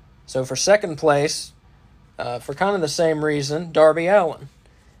 So for second place, for kind of the same reason, Darby Allin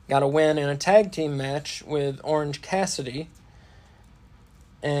got a win in a tag team match with Orange Cassidy,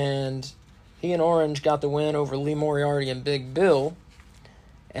 and he and Orange got the win over Lee Moriarty and Big Bill,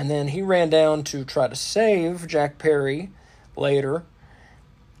 and then he ran down to try to save Jack Perry later,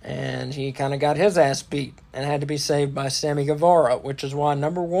 and he kind of got his ass beat and had to be saved by Sammy Guevara, which is why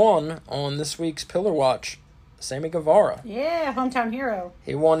number one on this week's Pillar Watch, Sammy Guevara. Yeah, hometown hero.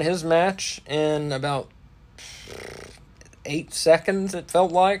 He won his match in about 8 seconds, it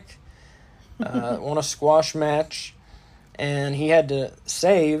felt like. Won a squash match, and he had to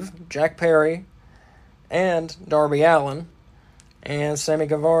save Jack Perry and Darby Allin. And Sammy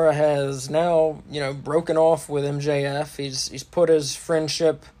Guevara has now, broken off with MJF. He's put his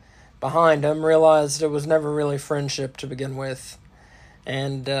friendship behind him, realized it was never really friendship to begin with.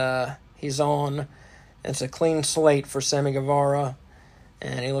 And he's on. It's a clean slate for Sammy Guevara.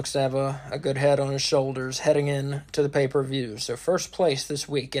 And he looks to have a good head on his shoulders heading in to the pay-per-view. So first place this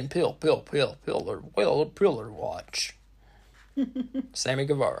week in Pillar Watch, Sammy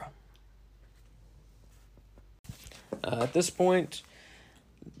Guevara. At this point,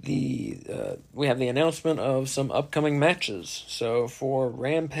 we have the announcement of some upcoming matches. So for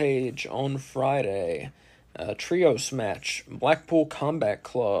Rampage on Friday, trios match, Blackpool Combat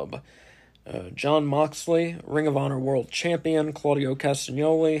Club, Jon Moxley, Ring of Honor World Champion Claudio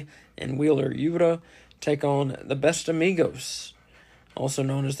Castagnoli, and Wheeler Yuta take on the Best Amigos, also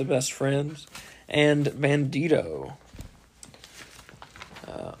known as the Best Friends, and Bandito.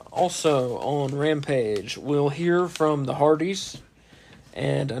 Also on Rampage, we'll hear from the Hardys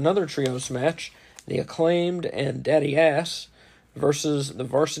and another trios match, the Acclaimed and Daddy Ass versus the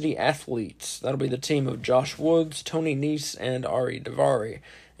Varsity Athletes. That'll be the team of Josh Woods, Tony Nese, and Ari Daivari,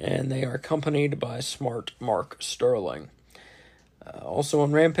 and they are accompanied by Smart Mark Sterling. Also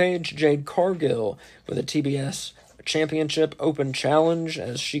on Rampage, Jade Cargill with a TBS Championship Open Challenge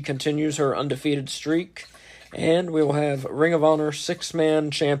as she continues her undefeated streak. And we will have Ring of Honor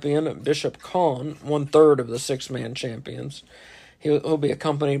six-man champion Bishop Kaun, 1/3 of the six-man champions. He'll be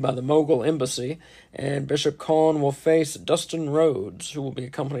accompanied by the Mogul Embassy, and Bishop Kaun will face Dustin Rhodes, who will be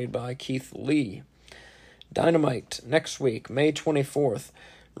accompanied by Keith Lee. Dynamite next week, May 24th,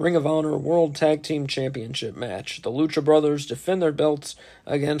 Ring of Honor World Tag Team Championship match. The Lucha Brothers defend their belts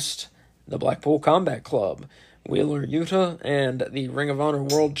against the Blackpool Combat Club, Wheeler Yuta, and the Ring of Honor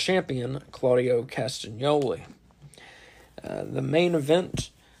World Champion, Claudio Castagnoli. The main event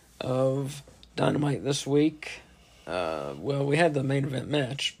of Dynamite this week, we had the main event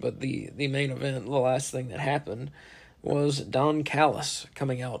match, but the main event, the last thing that happened, was Don Callis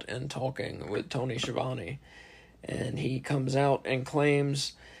coming out and talking with Tony Schiavone. And he comes out and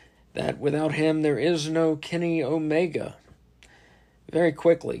claims that without him, there is no Kenny Omega. Very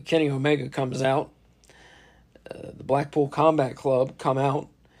quickly, Kenny Omega comes out. The Blackpool Combat Club come out.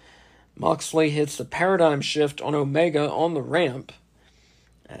 Moxley hits the paradigm shift on Omega on the ramp.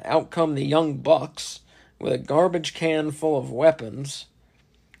 And out come the Young Bucks with a garbage can full of weapons.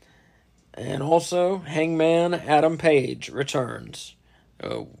 And also, Hangman Adam Page returns,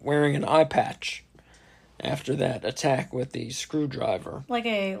 wearing an eye patch after that attack with the screwdriver. Like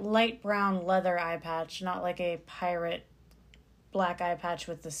a light brown leather eye patch, not like a pirate black eye patch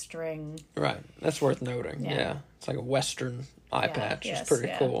with the string. Right. That's worth noting. Yeah. It's like a Western eye patch. Yes, it's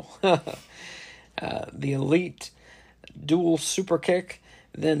pretty cool. The Elite dual super kick,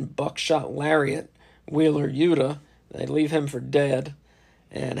 then buckshot lariat Wheeler Yuta. They leave him for dead.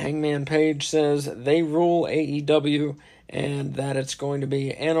 And Hangman Page says they rule AEW and that it's going to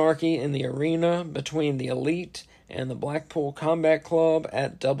be anarchy in the arena between the Elite and the Blackpool Combat Club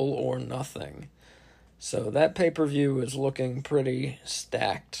at Double or Nothing. So that pay-per-view is looking pretty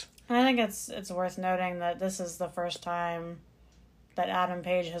stacked. I think it's worth noting that this is the first time that Adam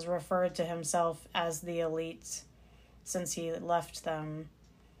Page has referred to himself as the Elite since he left them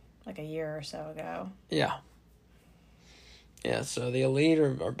like a year or so ago. Yeah. Yeah, so the Elite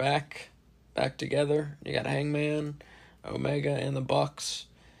are back together. You got Hangman, Omega, and the Bucks,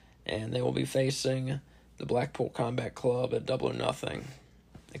 and they will be facing the Blackpool Combat Club at Double or Nothing.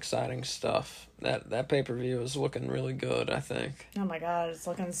 Exciting stuff. That pay-per-view is looking really good, I think. Oh my god, it's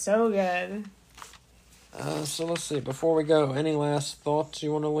looking so good. So let's see. Before we go, any last thoughts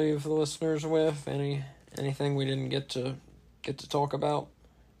you want to leave the listeners with? Anything we didn't get to talk about?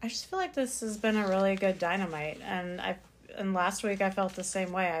 I just feel like this has been a really good Dynamite, and last week I felt the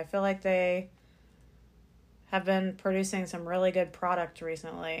same way. I feel like they have been producing some really good product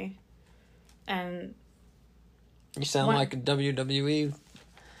recently. And you sound like a WWE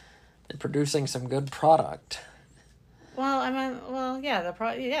and producing some good product. Well,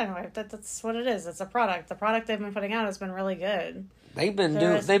 that's what it is. It's a product. The product they've been putting out has been really good. They've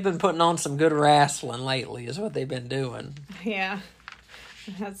been putting on some good wrestling lately, is what they've been doing. Yeah.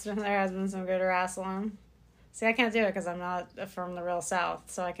 There has been some good wrestling. See, I can't do it because I'm not from the real South,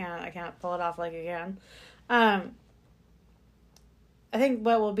 so I can't pull it off like you can. I think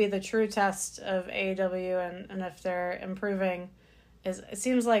what will be the true test of AEW and if they're improving is it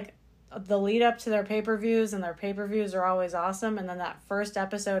seems like the lead up to their pay-per-views, and their pay-per-views are always awesome, and then that first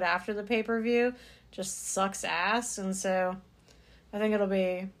episode after the pay-per-view just sucks ass, and so I think it'll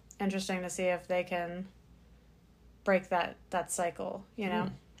be interesting to see if they can break that cycle, you know?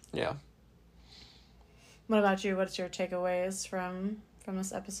 Yeah. What about you? What's your takeaways from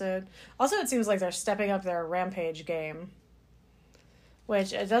this episode? Also, it seems like they're stepping up their Rampage game,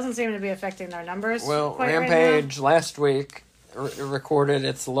 which it doesn't seem to be affecting their numbers. Well, quite Rampage right last week recorded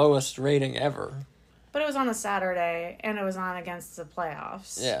its lowest rating ever. But it was on a Saturday, and it was on against the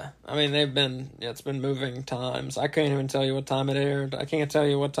playoffs. Yeah. I mean, it's been moving times. I can't even tell you what time it aired. I can't tell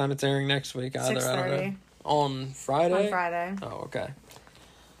you what time it's airing next week either. 6:30. I don't know. On Friday? On Friday. Oh, okay.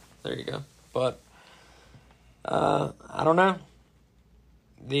 There you go. But, I don't know.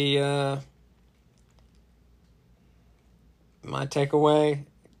 My takeaway,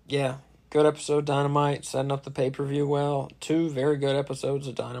 yeah, good episode of Dynamite, setting up the pay-per-view well. 2 very good episodes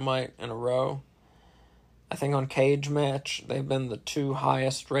of Dynamite in a row. I think on Cage Match, they've been the 2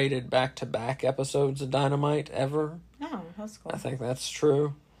 highest rated back-to-back episodes of Dynamite ever. Oh, that's cool. I think that's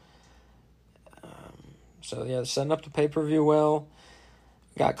true. So, yeah, setting up the pay-per-view well.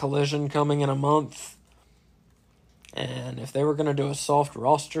 Got Collision coming in a month. And if they were going to do a soft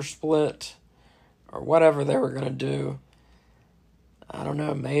roster split, or whatever they were going to do, I don't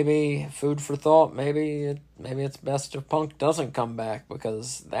know, maybe food for thought, maybe it's best if Punk doesn't come back,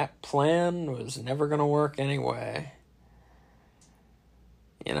 because that plan was never going to work anyway.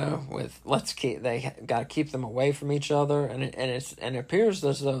 You know, they got to keep them away from each other, and it appears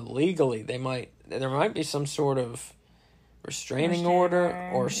as though legally there might be some sort of restraining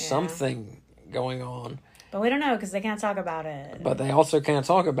order or something going on. But we don't know because they can't talk about it. But they also can't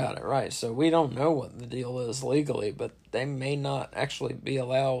talk about it, right? So we don't know what the deal is legally, but they may not actually be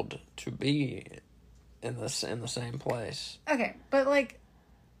allowed to be in the same place. Okay, but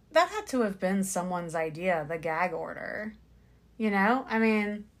that had to have been someone's idea, the gag order. You know? I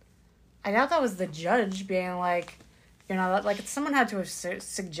mean, I doubt that was the judge being like, someone had to have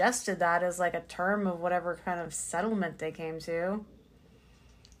suggested that as a term of whatever kind of settlement they came to.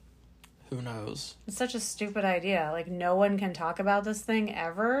 Who knows? It's such a stupid idea. No one can talk about this thing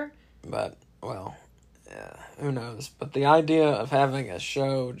ever. But, well, yeah, who knows? But the idea of having a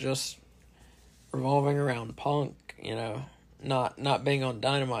show just revolving around Punk, not being on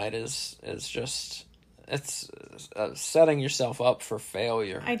Dynamite is just, it's setting yourself up for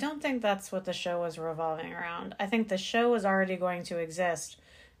failure. I don't think that's what the show was revolving around. I think the show was already going to exist,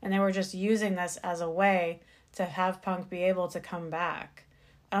 and they were just using this as a way to have Punk be able to come back.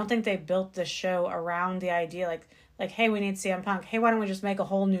 I don't think they built the show around the idea like, hey, we need CM Punk. Hey, why don't we just make a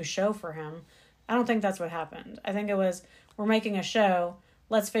whole new show for him? I don't think that's what happened. I think it was, we're making a show.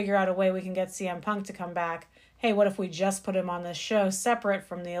 Let's figure out a way we can get CM Punk to come back. Hey, what if we just put him on this show separate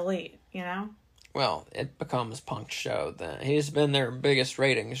from the Elite, you know? Well, it becomes Punk's show then. He's been their biggest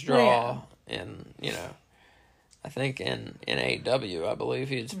ratings draw in, I think in AEW, I believe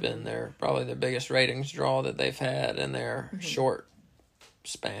he's been probably the biggest ratings draw that they've had in their short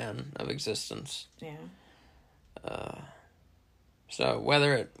span of existence. Yeah. So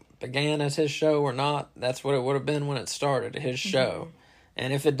whether it began as his show or not, that's what it would have been when it started, his show.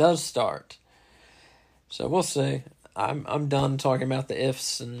 And if it does start. So we'll see. I'm done talking about the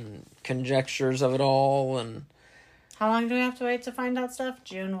ifs and conjectures of it all. And how long do we have to wait to find out stuff?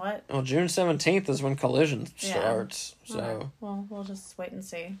 June what? Well, June 17th is when Collision starts. So okay. Well, we'll just wait and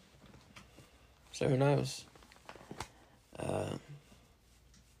see. So who knows?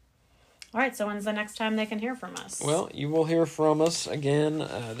 All right, so when's the next time they can hear from us? Well, you will hear from us again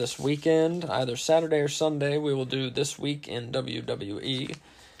this weekend, either Saturday or Sunday. We will do This Week in WWE.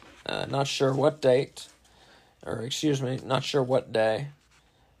 Not sure what date, not sure what day.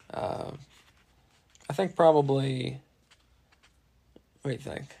 I think probably, what do you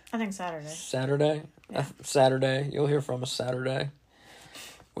think? I think Saturday. Saturday? Yeah. Saturday. You'll hear from us Saturday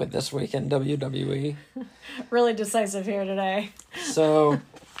with This Week in WWE. Really decisive here today. So...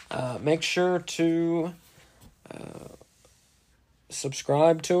 make sure to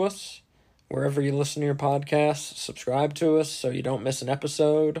subscribe to us wherever you listen to your podcasts. Subscribe to us so you don't miss an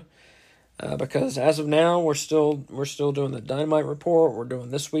episode. Because as of now, we're still doing the Dynamite Report. We're doing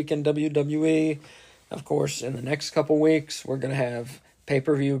This Week in WWE. Of course, in the next couple weeks, we're going to have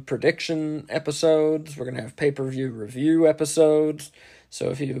pay-per-view prediction episodes. We're going to have pay-per-view review episodes.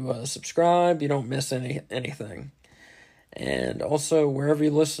 So if you subscribe, you don't miss anything. And also, wherever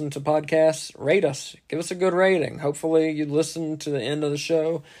you listen to podcasts, rate us. Give us a good rating. Hopefully, you listen to the end of the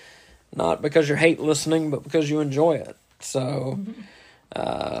show, not because you hate listening, but because you enjoy it. So,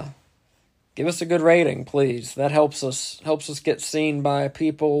 give us a good rating, please. That helps us get seen by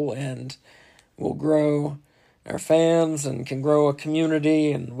people, and we'll grow our fans and can grow a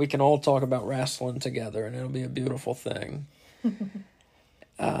community, and we can all talk about wrestling together, and it'll be a beautiful thing.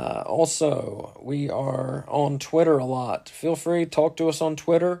 Also, we are on Twitter a lot. Feel free to talk to us on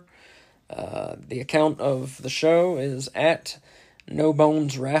Twitter. The account of the show is at No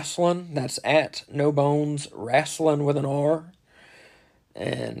Bones Wrestling. That's at No Bones Wrestling with an R.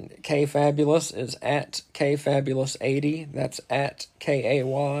 And Kay Fabulous is at Kay Fabulous 80. That's at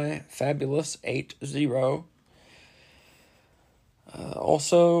KAY Fabulous 80.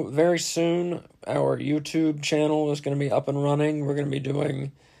 Also, very soon, our YouTube channel is going to be up and running. We're going to be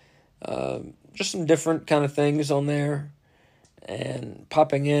doing just some different kind of things on there and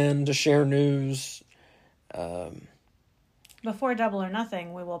popping in to share news. Before Double or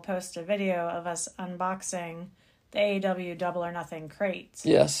Nothing, we will post a video of us unboxing the AEW Double or Nothing crates.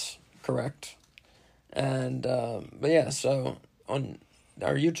 Yes, correct. And, but yeah, so on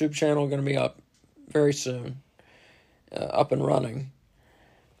our YouTube channel, going to be up very soon. Up and running.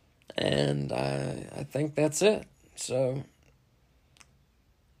 And I think that's it. So,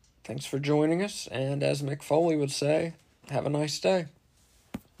 thanks for joining us. And as Mick Foley would say, have a nice day.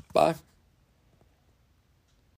 Bye.